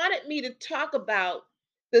 He wanted me to talk about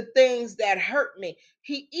the things that hurt me.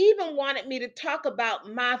 He even wanted me to talk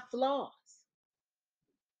about my flaws.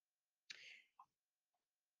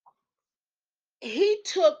 He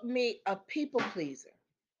took me, a people pleaser,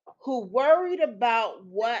 who worried about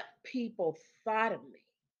what people thought of me,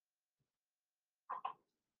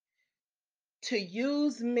 to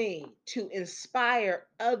use me to inspire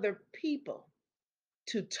other people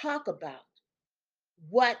to talk about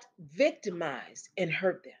what victimized and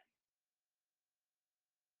hurt them.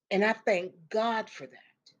 And I thank God for that.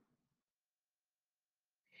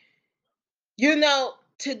 You know,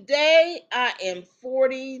 today I am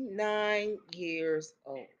 49 years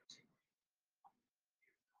old.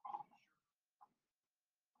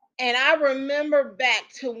 And I remember back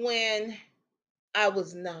to when I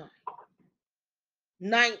was 9,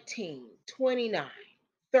 19, 29,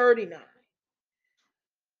 39.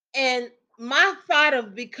 And my thought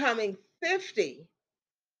of becoming 50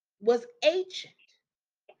 was ancient.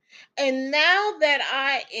 And now that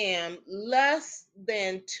I am less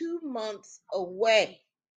than 2 months away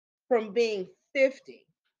from being 50,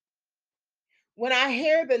 when I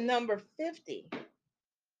hear the number 50,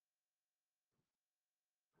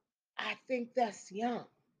 I think that's young.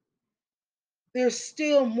 There's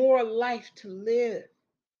still more life to live.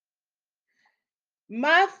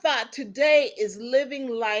 My thought today is living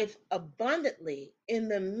life abundantly in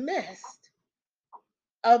the midst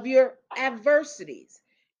of your adversities,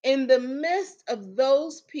 in the midst of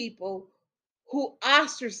those people who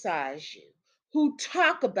ostracize you, who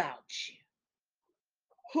talk about you,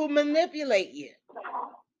 who manipulate you.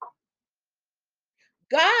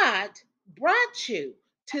 God brought you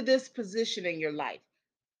to this position in your life.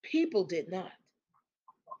 People did not.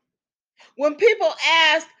 When people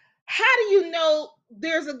ask, how do you know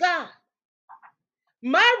there's a God?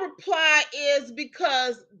 My reply is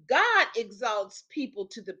because God exalts people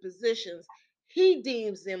to the positions he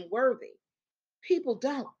deems them worthy. People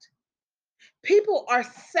don't. People are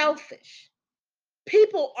selfish.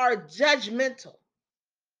 People are judgmental.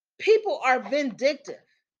 People are vindictive.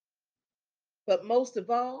 But most of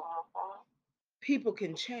all, people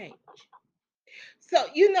can change. So,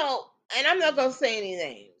 and I'm not going to say any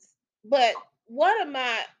names, but one of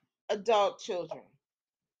my adult children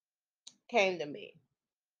came to me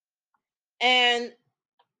and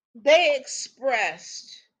they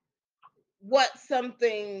expressed what some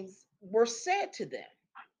things were said to them.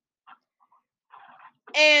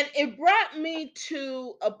 And it brought me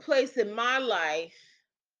to a place in my life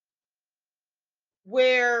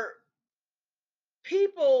where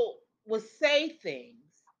people would say things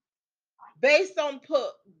based on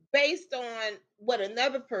what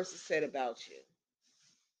another person said about you.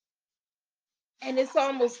 And it's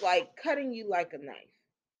almost like cutting you like a knife.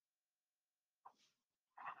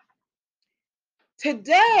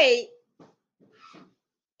 Today,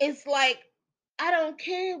 it's like I don't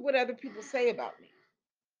care what other people say about me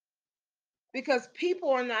because people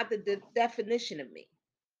are not the definition of me.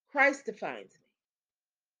 Christ defines me.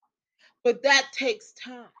 But that takes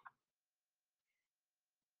time.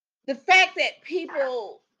 The fact that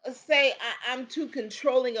people say I'm too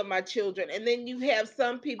controlling of my children, and then you have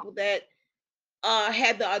some people that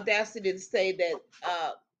had the audacity to say that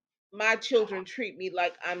my children treat me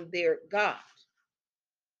like I'm their God.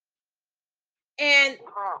 And,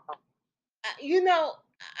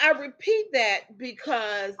 I repeat that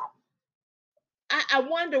because I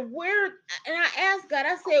wonder where, and I asked God,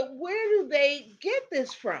 I said, where do they get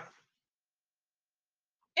this from?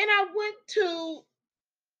 And I went to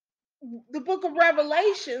the book of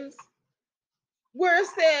Revelations where it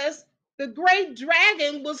says the great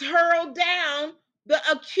dragon was hurled down, the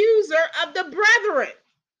accuser of the brethren.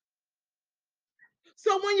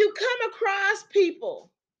 So when you come across people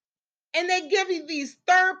and they give you these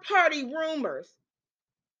third party rumors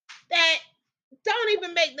that don't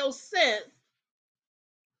even make no sense,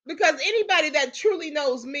 because anybody that truly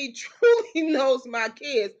knows me truly knows my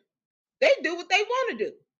kids, they do what they want to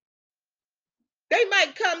do. They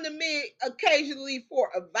might come to me occasionally for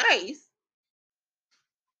advice,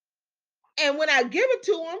 and when I give it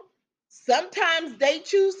to them, sometimes they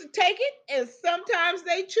choose to take it and sometimes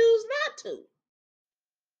they choose not to.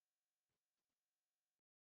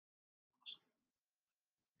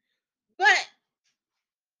 But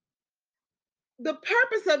the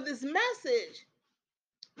purpose of this message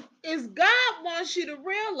is God wants you to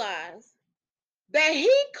realize that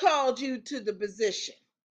He called you to the position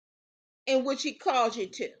in which He called you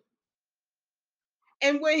to.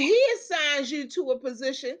 And when He assigns you to a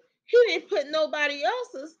position, He didn't put nobody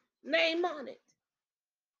else's name on it.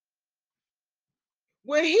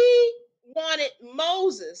 When He wanted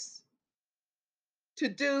Moses to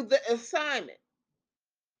do the assignment,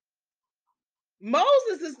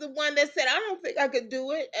 Moses is the one that said, I don't think I could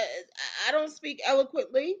do it. I don't speak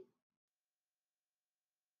eloquently.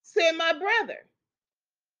 Said my brother.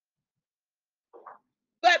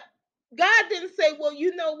 But God didn't say, well,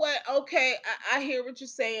 you know what? Okay, I hear what you're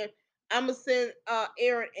saying. I'm going to send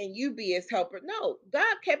Aaron and you be his helper. No,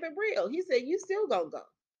 God kept it real. He said, you still going to go.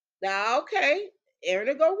 Now, okay, Aaron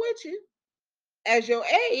will go with you as your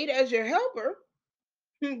aide, as your helper,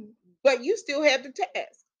 but you still have the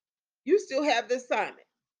task. You still have the assignment.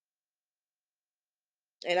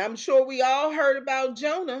 And I'm sure we all heard about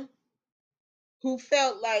Jonah, who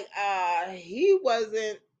felt like he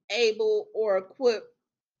wasn't able or equipped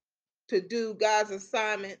to do God's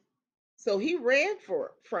assignment. So he ran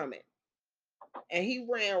from it. And he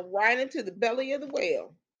ran right into the belly of the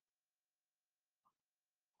whale.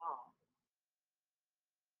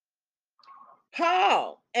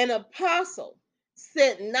 Paul, an apostle,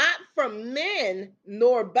 sent not from men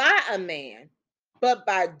nor by a man, but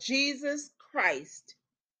by Jesus Christ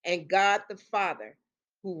and God the Father,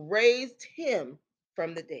 who raised him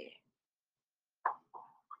from the dead.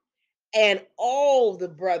 And all the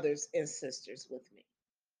brothers and sisters with me.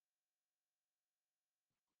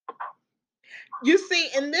 You see,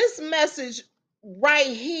 in this message right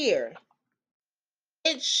here,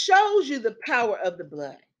 it shows you the power of the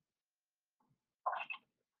blood.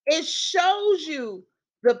 It shows you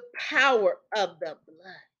the power of the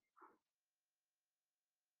blood.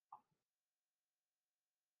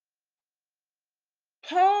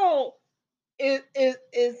 Paul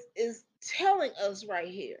is telling us right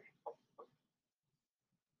here.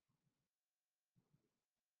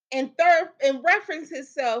 And third, and reference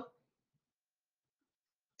himself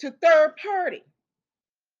to third party.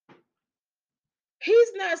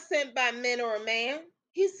 He's not sent by men or a man.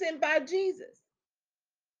 He's sent by Jesus.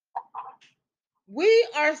 We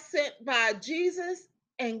are sent by Jesus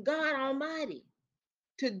and God Almighty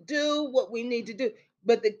to do what we need to do.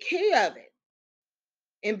 But the key of it,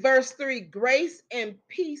 in verse 3, grace and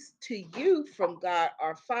peace to you from God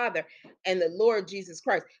our Father and the Lord Jesus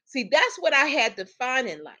Christ. See, that's what I had to find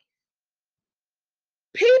in life.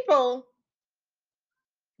 People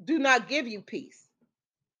do not give you peace.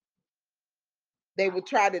 They will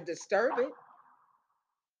try to disturb it.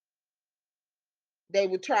 They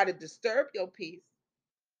will try to disturb your peace.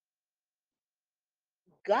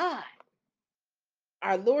 God,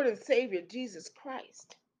 our Lord and Savior Jesus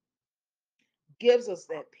Christ, gives us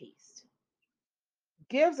that peace.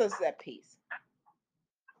 Gives us that peace.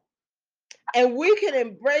 And we can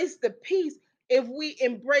embrace the peace if we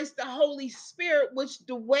embrace the Holy Spirit, which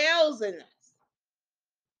dwells in us.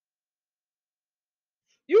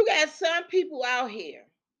 You got some people out here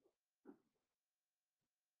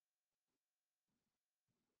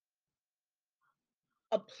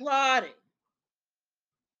applauding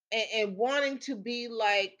and wanting to be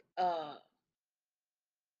like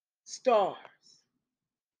stars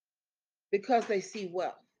because they see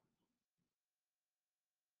wealth.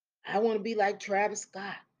 I want to be like Travis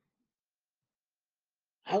Scott.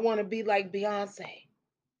 I want to be like Beyonce.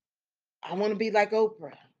 I want to be like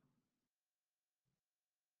Oprah.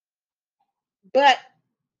 But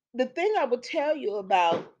the thing I would tell you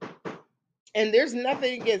about, and there's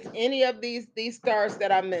nothing against any of these stars that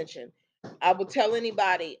I mentioned. I will tell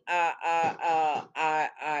anybody I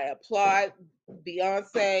applaud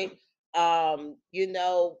Beyonce. You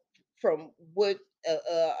know, from what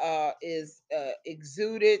is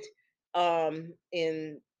exuded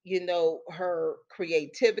in her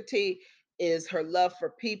creativity is her love for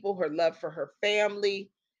people, her love for her family.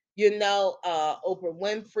 Oprah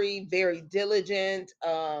Winfrey, very diligent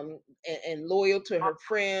and loyal to her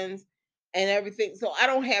friends and everything. So I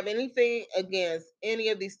don't have anything against any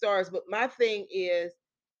of these stars, but my thing is,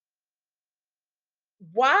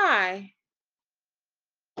 why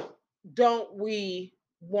don't we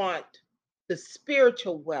want the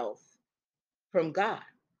spiritual wealth from God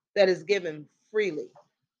that is given freely?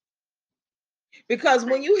 Because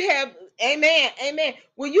when you have, amen, amen,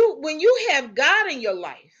 when you have God in your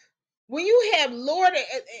life, when you have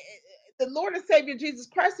the Lord and Savior Jesus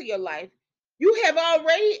Christ in your life, you have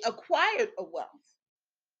already acquired a wealth.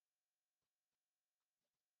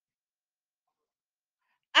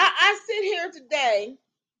 I sit here today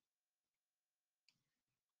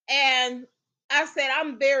and I said,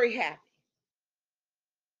 I'm very happy.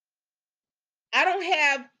 I don't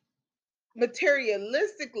have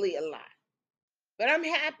materialistically a lot, but I'm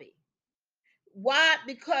happy. Why?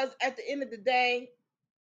 Because at the end of the day,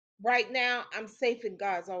 right now, I'm safe in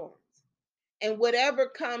God's arms. And whatever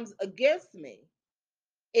comes against me,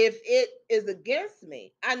 if it is against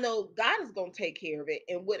me, I know God is going to take care of it.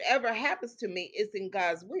 And whatever happens to me is in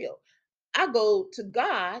God's will. I go to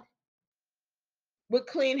God with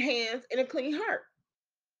clean hands and a clean heart.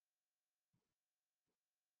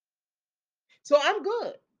 So I'm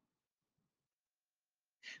good.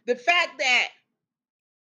 The fact that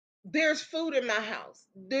there's food in my house,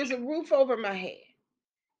 there's a roof over my head,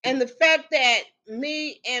 and the fact that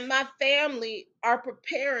me and my family are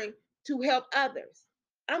preparing to help others,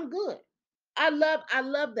 I'm good. I love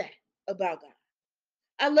that about God.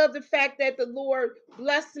 I love the fact that the Lord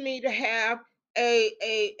blessed me to have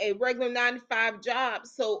a regular 9 to 5 job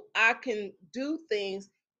so I can do things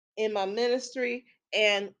in my ministry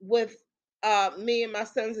and with me and my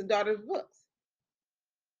sons and daughters' books.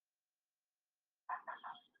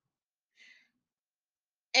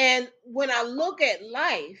 And when I look at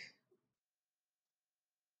life,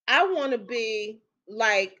 I want to be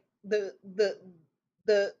like the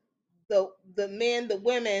men, the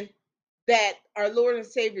women that our Lord and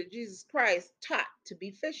Savior Jesus Christ taught to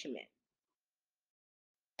be fishermen.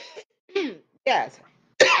 Yes.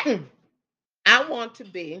 I want to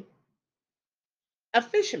be a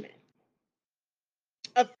fisherman.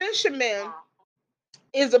 A fisherman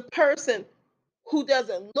is a person who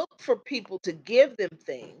doesn't look for people to give them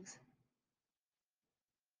things.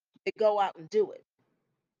 They go out and do it.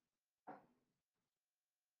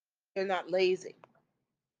 They're not lazy.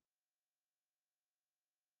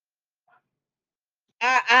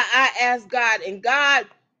 I ask God, and God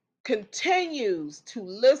continues to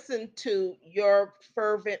listen to your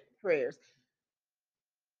fervent prayers.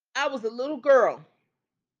 I was a little girl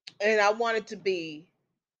and I wanted to be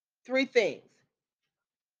three things.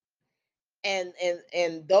 And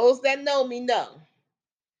those that know me know.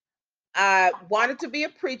 I wanted to be a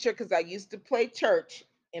preacher because I used to play church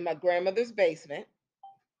in my grandmother's basement.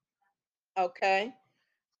 Okay.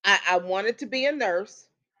 I wanted to be a nurse,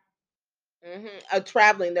 a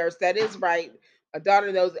traveling nurse. That is right. My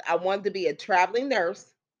daughter knows I wanted to be a traveling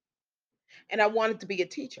nurse and I wanted to be a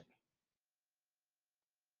teacher.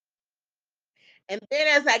 And then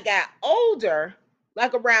as I got older,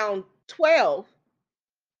 like around 12,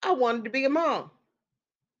 I wanted to be a mom.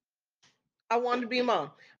 I wanted to be a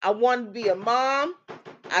mom. I wanted to be a mom.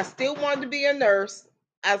 I still wanted to be a nurse.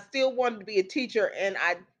 I still wanted to be a teacher. And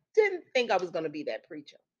I didn't think I was going to be that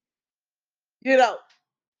preacher, you know.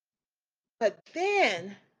 But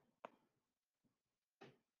then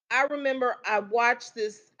I remember I watched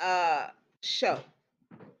this show,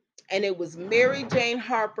 and it was Mary Jane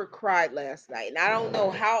Harper Cried Last Night. And I don't know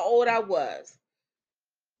how old I was.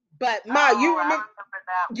 But Ma, you remember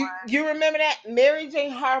you remember that? Mary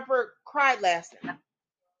Jane Harper Cried Last Night.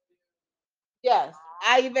 Yes.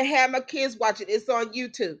 I even had my kids watch it. It's on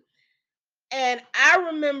YouTube. And I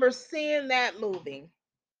remember seeing that movie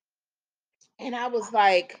and I was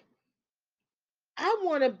like, I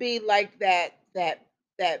want to be like that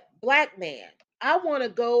black man. I want to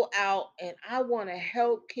go out and I want to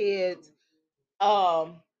help kids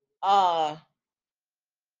um uh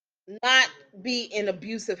not be in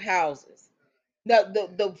abusive houses.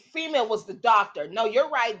 The female was the doctor. No, you're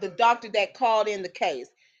right, the doctor that called in the case.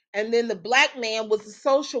 And then the black man was the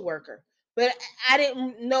social worker. But I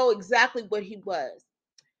didn't know exactly what he was.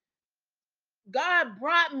 God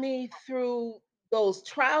brought me through those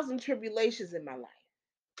trials and tribulations in my life.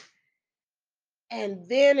 And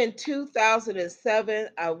then in 2007,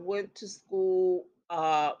 I went to school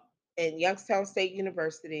in Youngstown State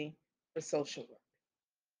University for social work.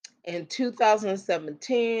 In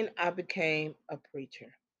 2017, I became a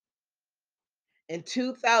preacher. In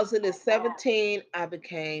 2017, I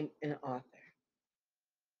became an author.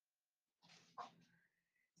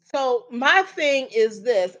 So my thing is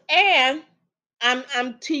this, and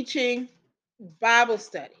I'm teaching Bible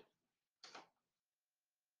study.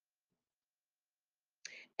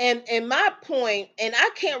 And my point, and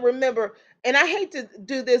I can't remember, and I hate to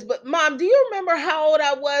do this, but Mom, do you remember how old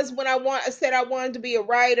I was when I said I wanted to be a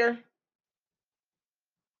writer?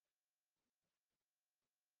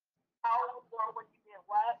 How old were you when you did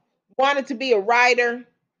what? Wanted to be a writer.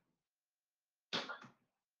 Oh,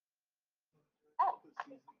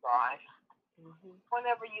 gosh.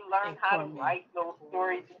 Whenever you learn how to write those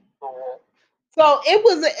stories in school. So it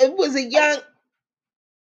was a young.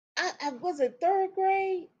 I was it third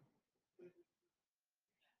grade.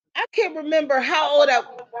 I can't remember how old I.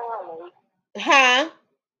 Huh? I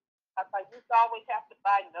thought you always have to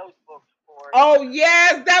buy notebooks for it. Oh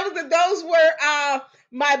yes, those were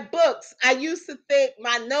my books. I used to think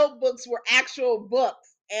my notebooks were actual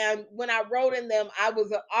books, and when I wrote in them, I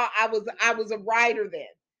was a writer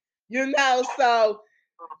then. So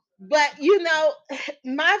but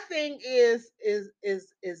my thing is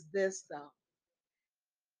this though.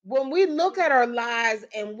 When we look at our lives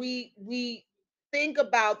and we think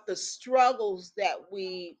about the struggles that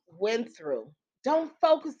we went through, don't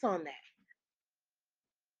focus on that.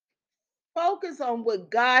 Focus on what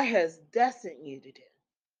God has destined you to do.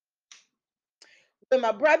 When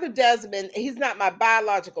my brother Desmond, he's not my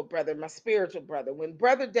biological brother, my spiritual brother. When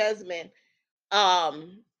brother Desmond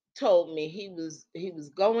told me he was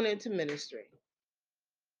going into ministry,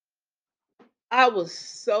 I was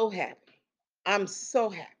so happy. I'm so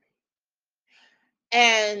happy.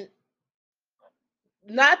 And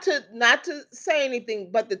not to say anything,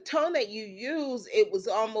 but the tone that you use, it was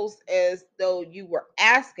almost as though you were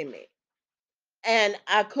asking me. And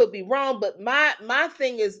I could be wrong, but my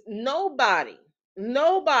thing is nobody,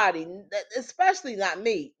 especially not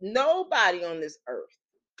me, nobody on this earth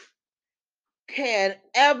can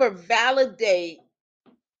ever validate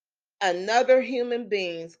another human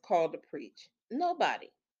being's call to preach. Nobody.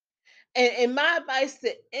 And my advice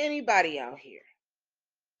to anybody out here,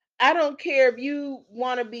 I don't care if you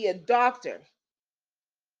want to be a doctor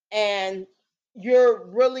and you're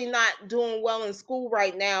really not doing well in school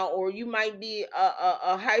right now, or you might be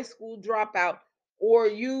a high school dropout, or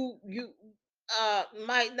you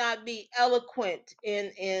might not be eloquent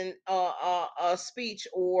in a speech,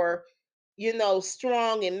 or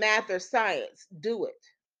strong in math or science. Do it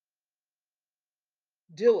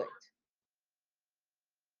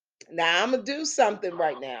now. I'm gonna do something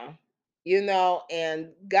right now,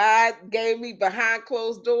 and God gave me behind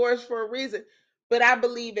closed doors for a reason, but I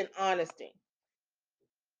believe in honesty.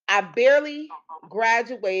 I barely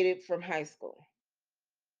graduated from high school.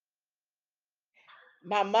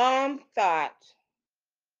 My mom thought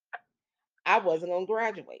I wasn't going to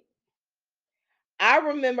graduate.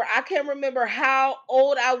 I can't remember how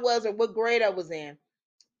old I was or what grade I was in.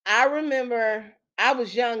 I remember I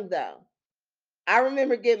was young though. I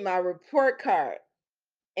remember getting my report card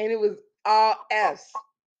and it was all F's.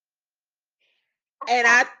 And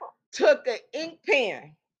I took an ink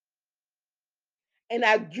pen and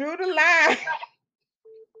I drew the line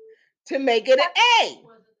to make it an A.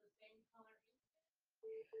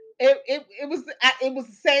 It was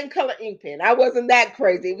the same color ink pen. I wasn't that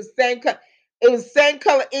crazy. It was the same color. It was the same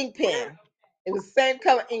color ink pen. It was the same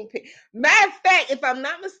color ink pen. Matter of fact, if I'm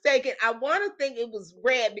not mistaken, I want to think it was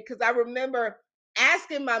red because I remember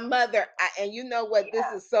asking my mother, and you know what, this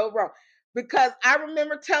is so wrong. Because I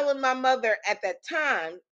remember telling my mother at that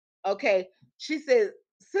time, okay, she said,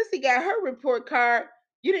 Sissy got her report card.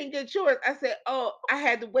 You didn't get yours. I said, oh, I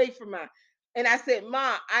had to wait for mine. And I said,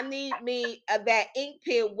 "Mom, I need me that ink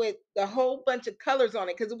pen with the whole bunch of colors on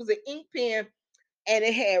it because it was an ink pen and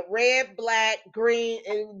it had red, black, green,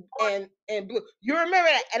 and blue. You remember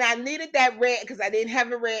that? And I needed that red because I didn't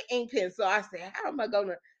have a red ink pen. So I said, how am I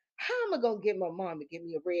gonna get my mom to give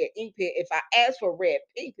me a red ink pen if I ask for a red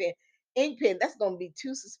ink pen? That's gonna be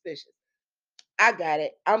too suspicious. I got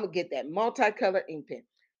it. I'm gonna get that multicolored ink pen."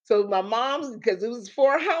 So my mom, because it was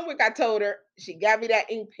for homework, I told her she got me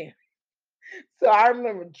that ink pen. So I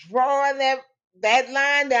remember drawing that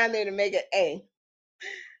line down there to make an A.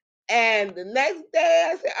 And the next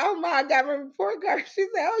day I said, "Oh my, I got my report card." She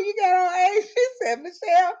said, "Oh, you got on A." She said,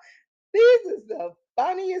 "Michelle, these is the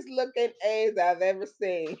funniest looking A's I've ever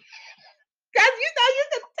seen." Cause you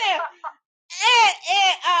can tell.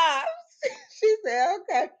 And she said,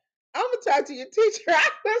 "Okay, I'm gonna talk to your teacher." I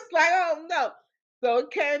was like, "Oh no." So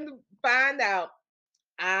it came to find out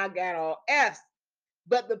I got all F's.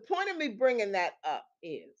 But the point of me bringing that up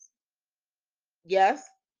is, yes,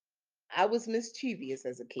 I was mischievous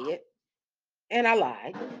as a kid and I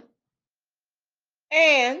lied.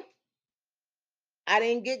 And I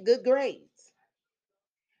didn't get good grades.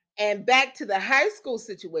 And back to the high school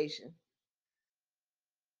situation,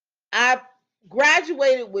 I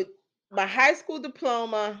graduated with my high school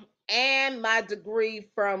diploma and my degree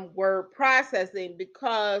from word processing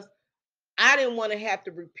because I didn't want to have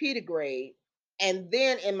to repeat a grade. And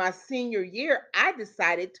then in my senior year, I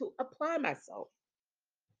decided to apply myself.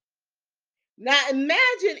 Now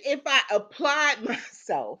imagine if I applied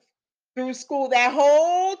myself through school that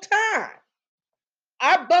whole time.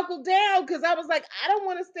 I buckled down because I was like, I don't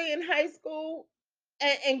want to stay in high school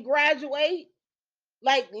and graduate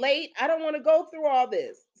like late. I don't want to go through all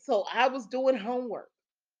this. So I was doing homework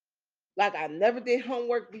like I never did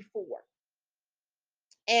homework before.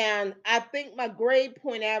 And I think my grade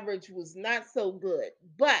point average was not so good.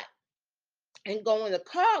 But in going to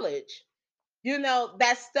college,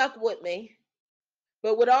 that stuck with me.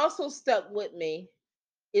 But what also stuck with me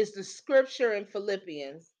is the scripture in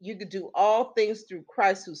Philippians. You could do all things through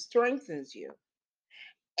Christ who strengthens you.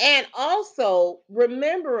 And also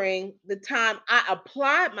remembering the time I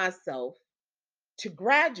applied myself to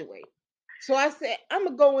graduate. So I said, I'm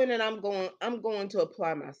gonna go in and I'm going to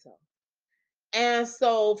apply myself. And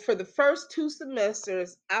so for the first 2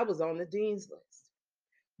 semesters, I was on the dean's list.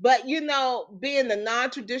 But being the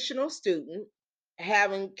non-traditional student,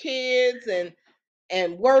 having kids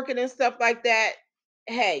and working and stuff like that,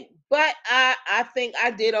 hey, but I think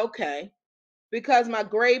I did okay because my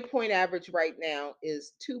grade point average right now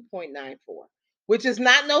is 2.94, which is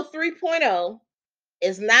not no 3.0.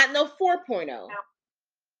 It's not no 4.0.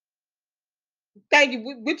 Thank you.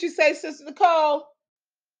 What you say, Sister Nicole?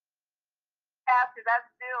 Pastor, that's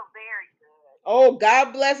still very good. Oh,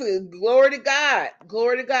 God bless it. Glory to God.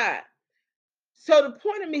 Glory to God. So the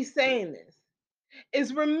point of me saying this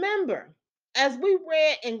is, remember, as we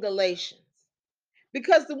read in Galatians,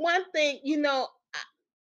 because the one thing,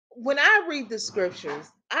 when I read the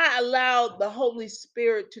scriptures, I allow the Holy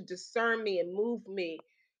Spirit to discern me and move me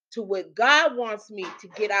to what God wants me to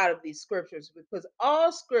get out of these scriptures, because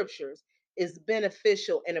all scriptures is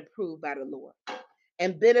beneficial and approved by the Lord.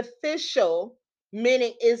 And beneficial,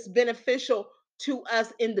 meaning it's beneficial to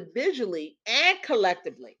us individually and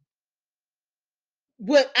collectively.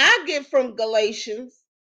 What I get from Galatians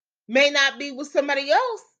may not be what somebody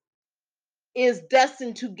else is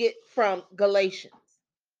destined to get from Galatians.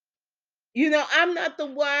 I'm not the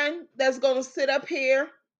one that's going to sit up here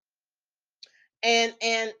and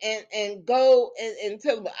go and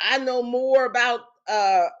tell them I know more about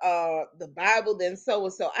the Bible than so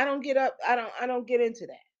and so. I don't get up. I don't get into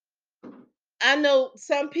that. I know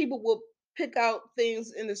some people will pick out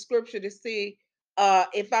things in the scripture to see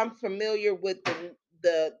if I'm familiar with the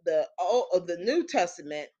New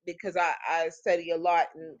Testament, because I study a lot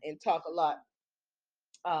and talk a lot,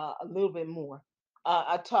 a little bit more.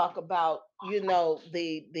 I talk about the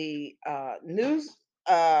news,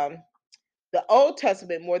 the Old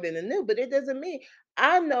Testament more than the New, but it doesn't mean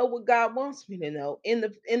I know what God wants me to know in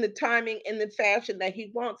the timing, in the fashion that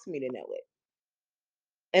He wants me to know it,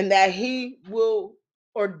 and that He will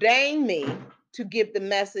ordain me to give the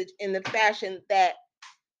message in the fashion that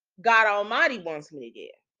God Almighty wants me to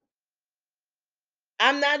give.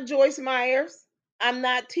 I'm not Joyce Myers. I'm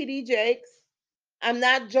not T.D. Jakes. I'm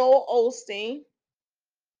not Joel Osteen.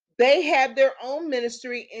 They have their own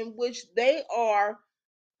ministry in which they are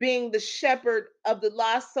being the shepherd of the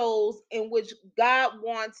lost souls, in which God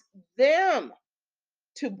wants them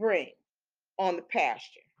to bring on the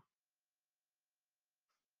pasture.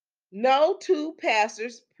 No two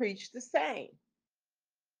pastors preach the same.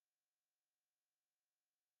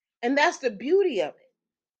 And that's the beauty of it.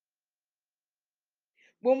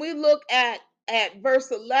 When we look at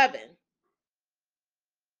verse 11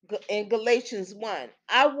 in Galatians 1,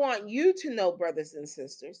 I want you to know, brothers and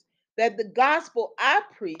sisters, that the gospel I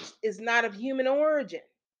preached is not of human origin.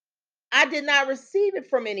 I did not receive it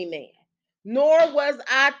from any man, nor was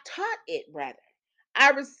I taught it, rather.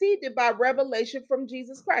 I received it by revelation from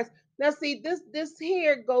Jesus Christ. Now, see, this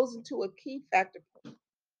here goes into a key factor point.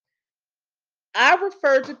 I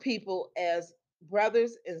refer to people as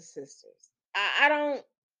brothers and sisters. I don't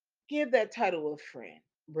give that title of friend,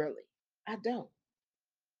 really. I don't.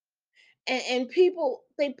 And people,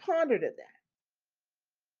 they pondered at that.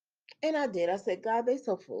 And I did. I said, God, they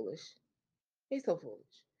so foolish. They so foolish.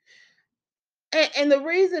 And the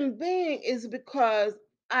reason being is because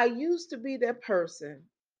I used to be that person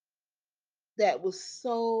that was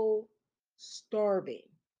so starving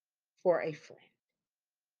for a friend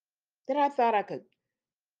that I thought I could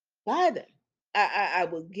buy them. I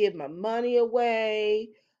would give my money away,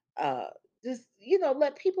 uh, just,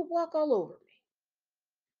 let people walk all over me.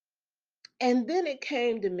 And then it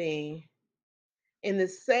came to me in the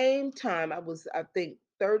same time. I was, I think,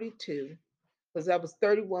 32, because I was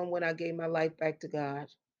 31 when I gave my life back to God.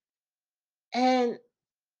 And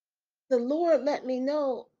the Lord let me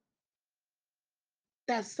know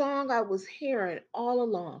that song I was hearing all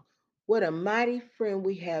along. What a mighty friend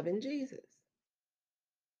we have in Jesus.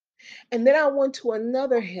 And then I went to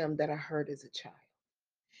another hymn that I heard as a child.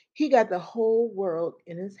 He got the whole world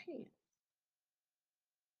in his hand.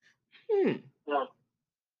 Hmm. Yeah.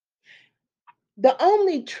 The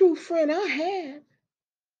only true friend I have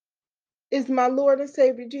is my Lord and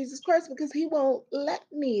Savior Jesus Christ, because he won't let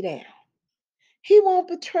me down. He won't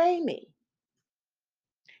betray me.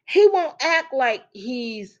 He won't act like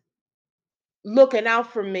he's looking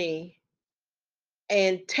out for me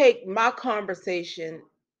and take my conversation,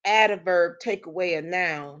 add a verb, take away a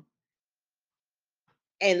noun,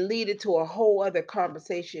 and lead it to a whole other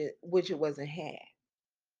conversation which it wasn't had.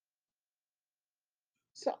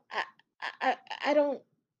 So I don't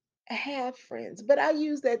have friends, but I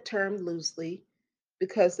use that term loosely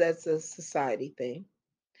because that's a society thing.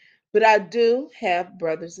 But I do have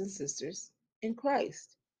brothers and sisters in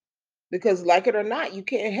Christ, because, like it or not, you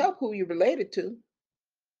can't help who you're related to.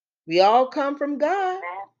 We all come from God.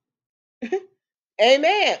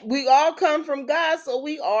 Amen. We all come from God, so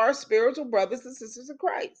we are spiritual brothers and sisters of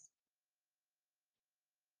Christ.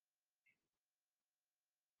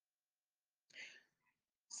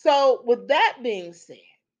 So, with that being said,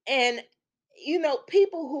 and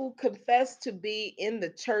People who confess to be in the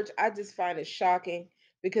church, I just find it shocking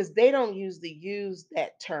because they don't usually use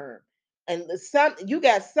that term. And you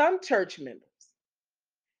got some church members,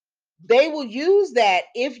 they will use that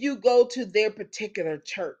if you go to their particular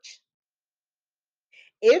church.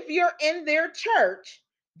 If you're in their church,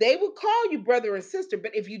 they will call you brother and sister.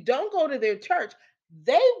 But if you don't go to their church,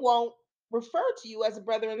 they won't refer to you as a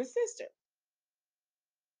brother and a sister.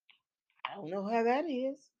 I don't know how that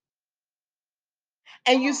is.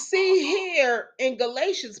 And you see here in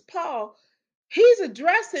Galatians, Paul, he's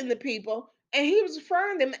addressing the people and he was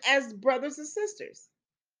referring them as brothers and sisters.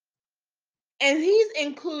 And he's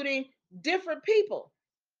including different people.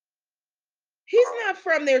 He's not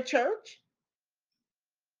from their church.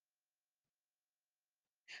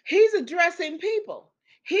 He's addressing people.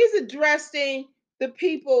 He's addressing the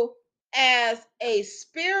people as a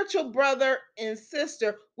spiritual brother and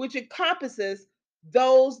sister, which encompasses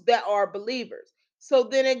those that are believers. So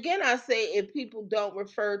then again, I say if people don't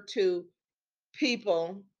refer to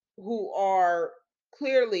people who are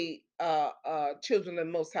clearly children of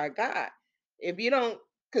the Most High God, if you don't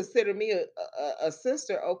consider me a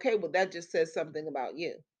sister, okay, well, that just says something about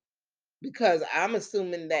you, because I'm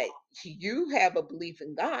assuming that you have a belief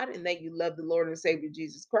in God and that you love the Lord and Savior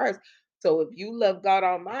Jesus Christ. So if you love God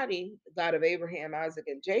Almighty, the God of Abraham, Isaac,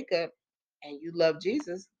 and Jacob, and you love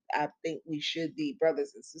Jesus, I think we should be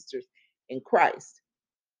brothers and sisters in Christ.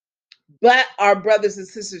 But our brothers and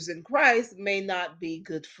sisters in Christ may not be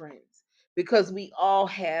good friends because we all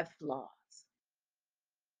have flaws.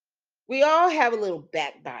 We all have a little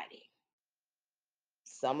backbiting.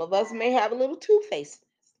 Some of us may have a little two-facedness,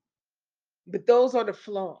 but those are the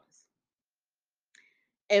flaws.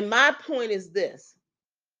 And my point is this: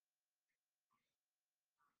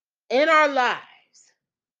 in our lives,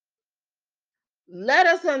 let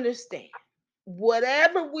us understand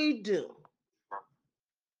whatever we do,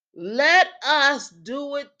 let us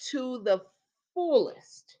do it to the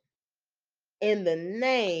fullest in the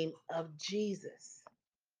name of Jesus.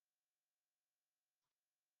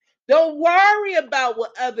 Don't worry about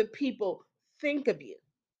what other people think of you.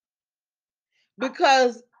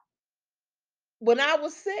 Because when I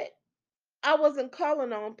was sick, I wasn't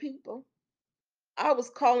calling on people, I was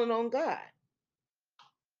calling on God.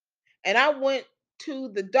 And I went to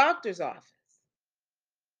the doctor's office.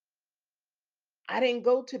 I didn't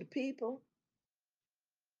go to the people.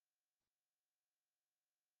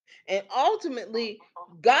 And ultimately,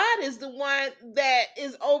 God is the one that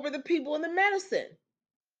is over the people and the medicine.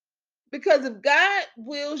 Because if God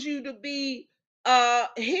wills you to be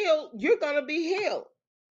healed, you're going to be healed.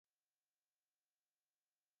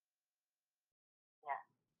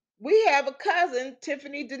 We have a cousin,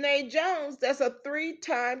 Tiffany Danae Jones, that's a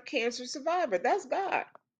 3-time cancer survivor. That's God.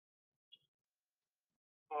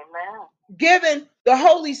 Amen. Given the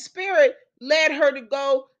Holy Spirit led her to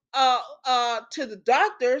go to the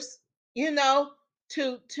doctors, you know,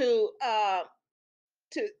 to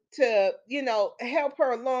help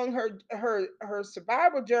her along her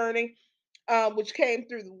survival journey, which came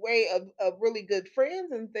through the way of really good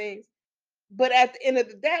friends and things. But at the end of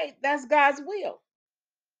the day, that's God's will.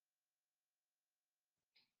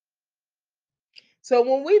 So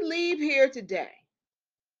when we leave here today,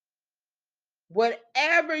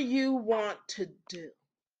 whatever you want to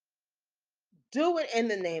do it in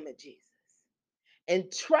the name of Jesus. And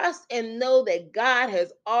trust and know that God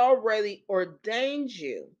has already ordained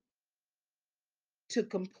you to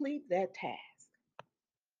complete that task.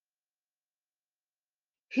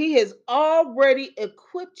 He has already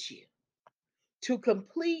equipped you to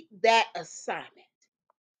complete that assignment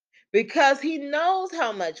because He knows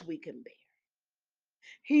how much we can bear.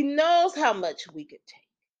 He knows how much we could take.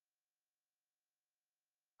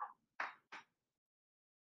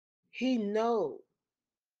 He knows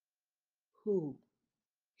who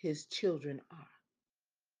His children are.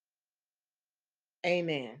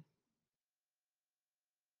 Amen.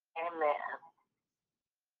 Amen.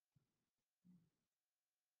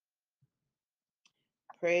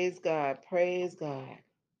 Praise God. Praise God.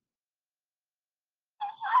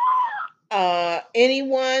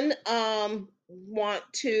 Anyone want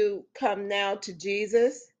to come now to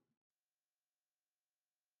Jesus?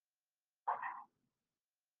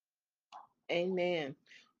 Amen.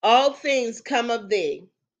 All things come of thee.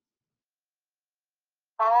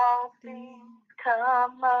 All things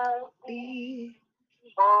come of thee,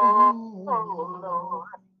 oh Lord,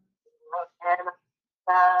 and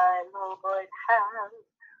thy Lord have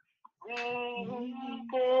we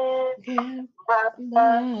give but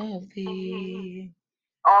Love thee. thee.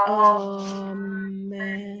 Amen.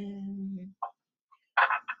 Amen.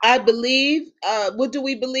 I believe, what do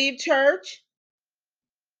we believe, church?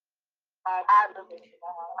 I believe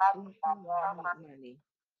Money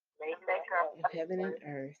maker of heaven and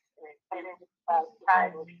earth. and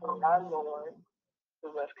tidings from our Lord, who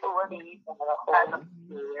was conceived by the Holy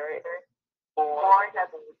Spirit, born of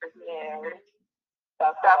the Virgin Mary,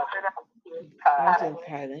 suffered Unto under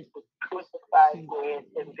Pilate, crucified, dead,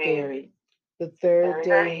 and buried. The third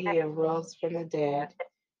day he arose from the dead.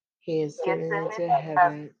 He ascended into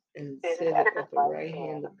heaven and sitteth at the right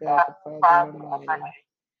hand of God the Father Almighty.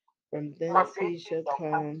 From thence he shall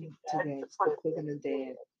come to judge the quick and the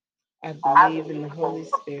dead. I believe in the Holy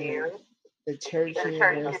Spirit, the Church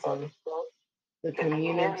universal, the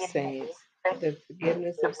communion of saints, the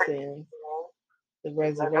forgiveness of sins, the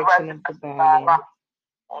resurrection of the body,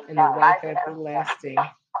 and the life everlasting.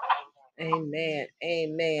 Amen.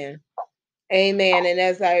 Amen. Amen. And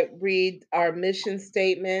as I read our mission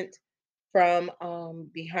statement from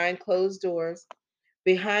Behind Closed Doors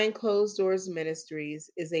Ministries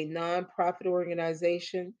is a nonprofit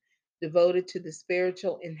organization devoted to the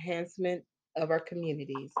spiritual enhancement of our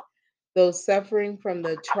communities. Those suffering from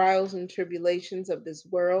the trials and tribulations of this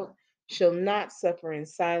world shall not suffer in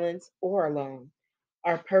silence or alone.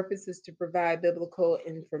 Our purpose is to provide biblical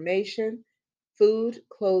information, food,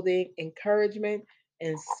 clothing, encouragement,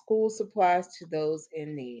 and school supplies to those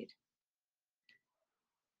in need.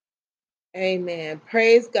 Amen.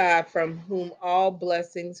 Praise God from whom all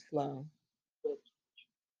blessings flow.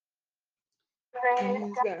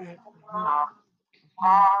 Praise God.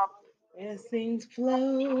 Blessings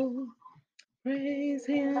flow. Praise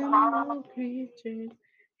Him, all creatures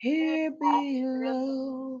here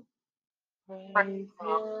below. Praise Him,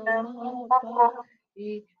 all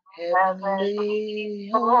the heavenly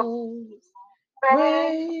hosts.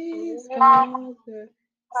 Praise God the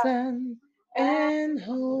Son and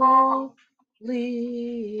Holy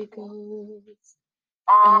Ghost.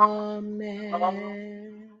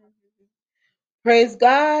 Amen. Praise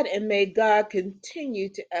God, and may God continue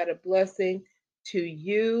to add a blessing to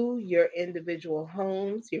you, your individual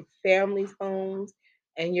homes, your family's homes,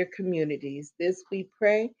 and your communities. This we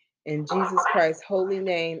pray in Jesus Christ's holy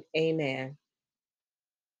name. Amen.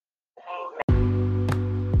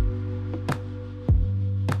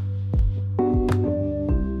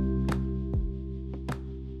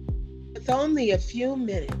 With only a few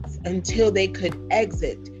minutes until they could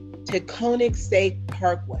exit to Koenigsegg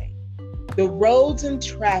Parkway, the roads and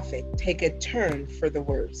traffic take a turn for the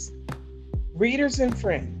worse. Readers and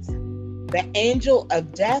friends, the angel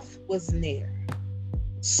of death was near.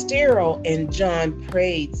 Cyril and John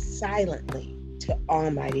prayed silently to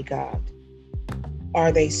Almighty God.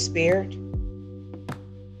 Are they spared?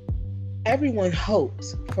 Everyone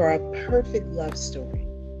hopes for a perfect love story.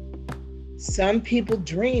 Some people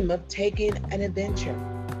dream of taking an adventure.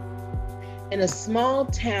 In a small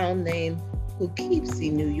town named Poughkeepsie,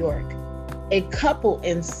 New York, a couple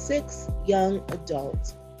and 6 young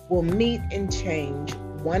adults will meet and change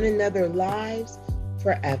one another's lives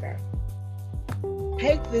forever.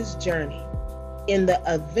 Take this journey in the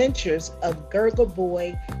adventures of Gurgle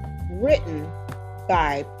Boy, written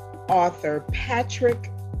by author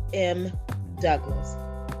Patrick M. Douglas.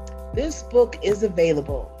 This book is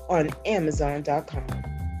available on Amazon.com.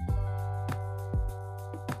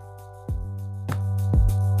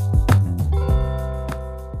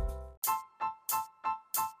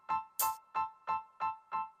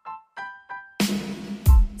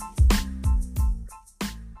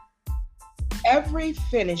 Every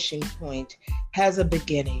finishing point has a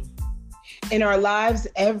beginning. In our lives,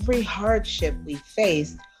 every hardship we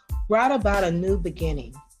faced brought about a new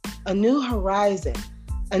beginning, a new horizon,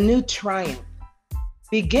 a new triumph.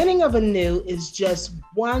 Beginning of Anew is just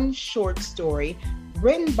one short story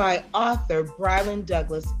written by author Brylan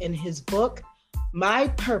Douglas in his book, My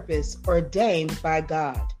Purpose Ordained by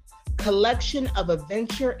God, collection of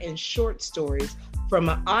adventure and short stories from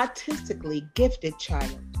an autistically gifted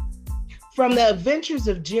child. From the adventures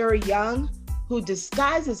of Jerry Young, who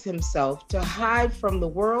disguises himself to hide from the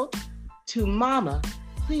world, to Mama,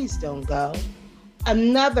 Please Don't Go,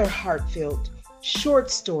 another heartfelt short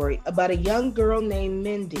story about a young girl named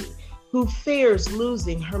Mindy who fears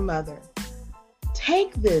losing her mother.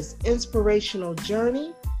 Take this inspirational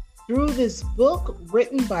journey through this book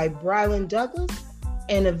written by Brylan Douglas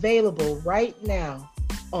and available right now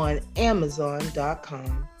on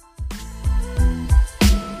Amazon.com.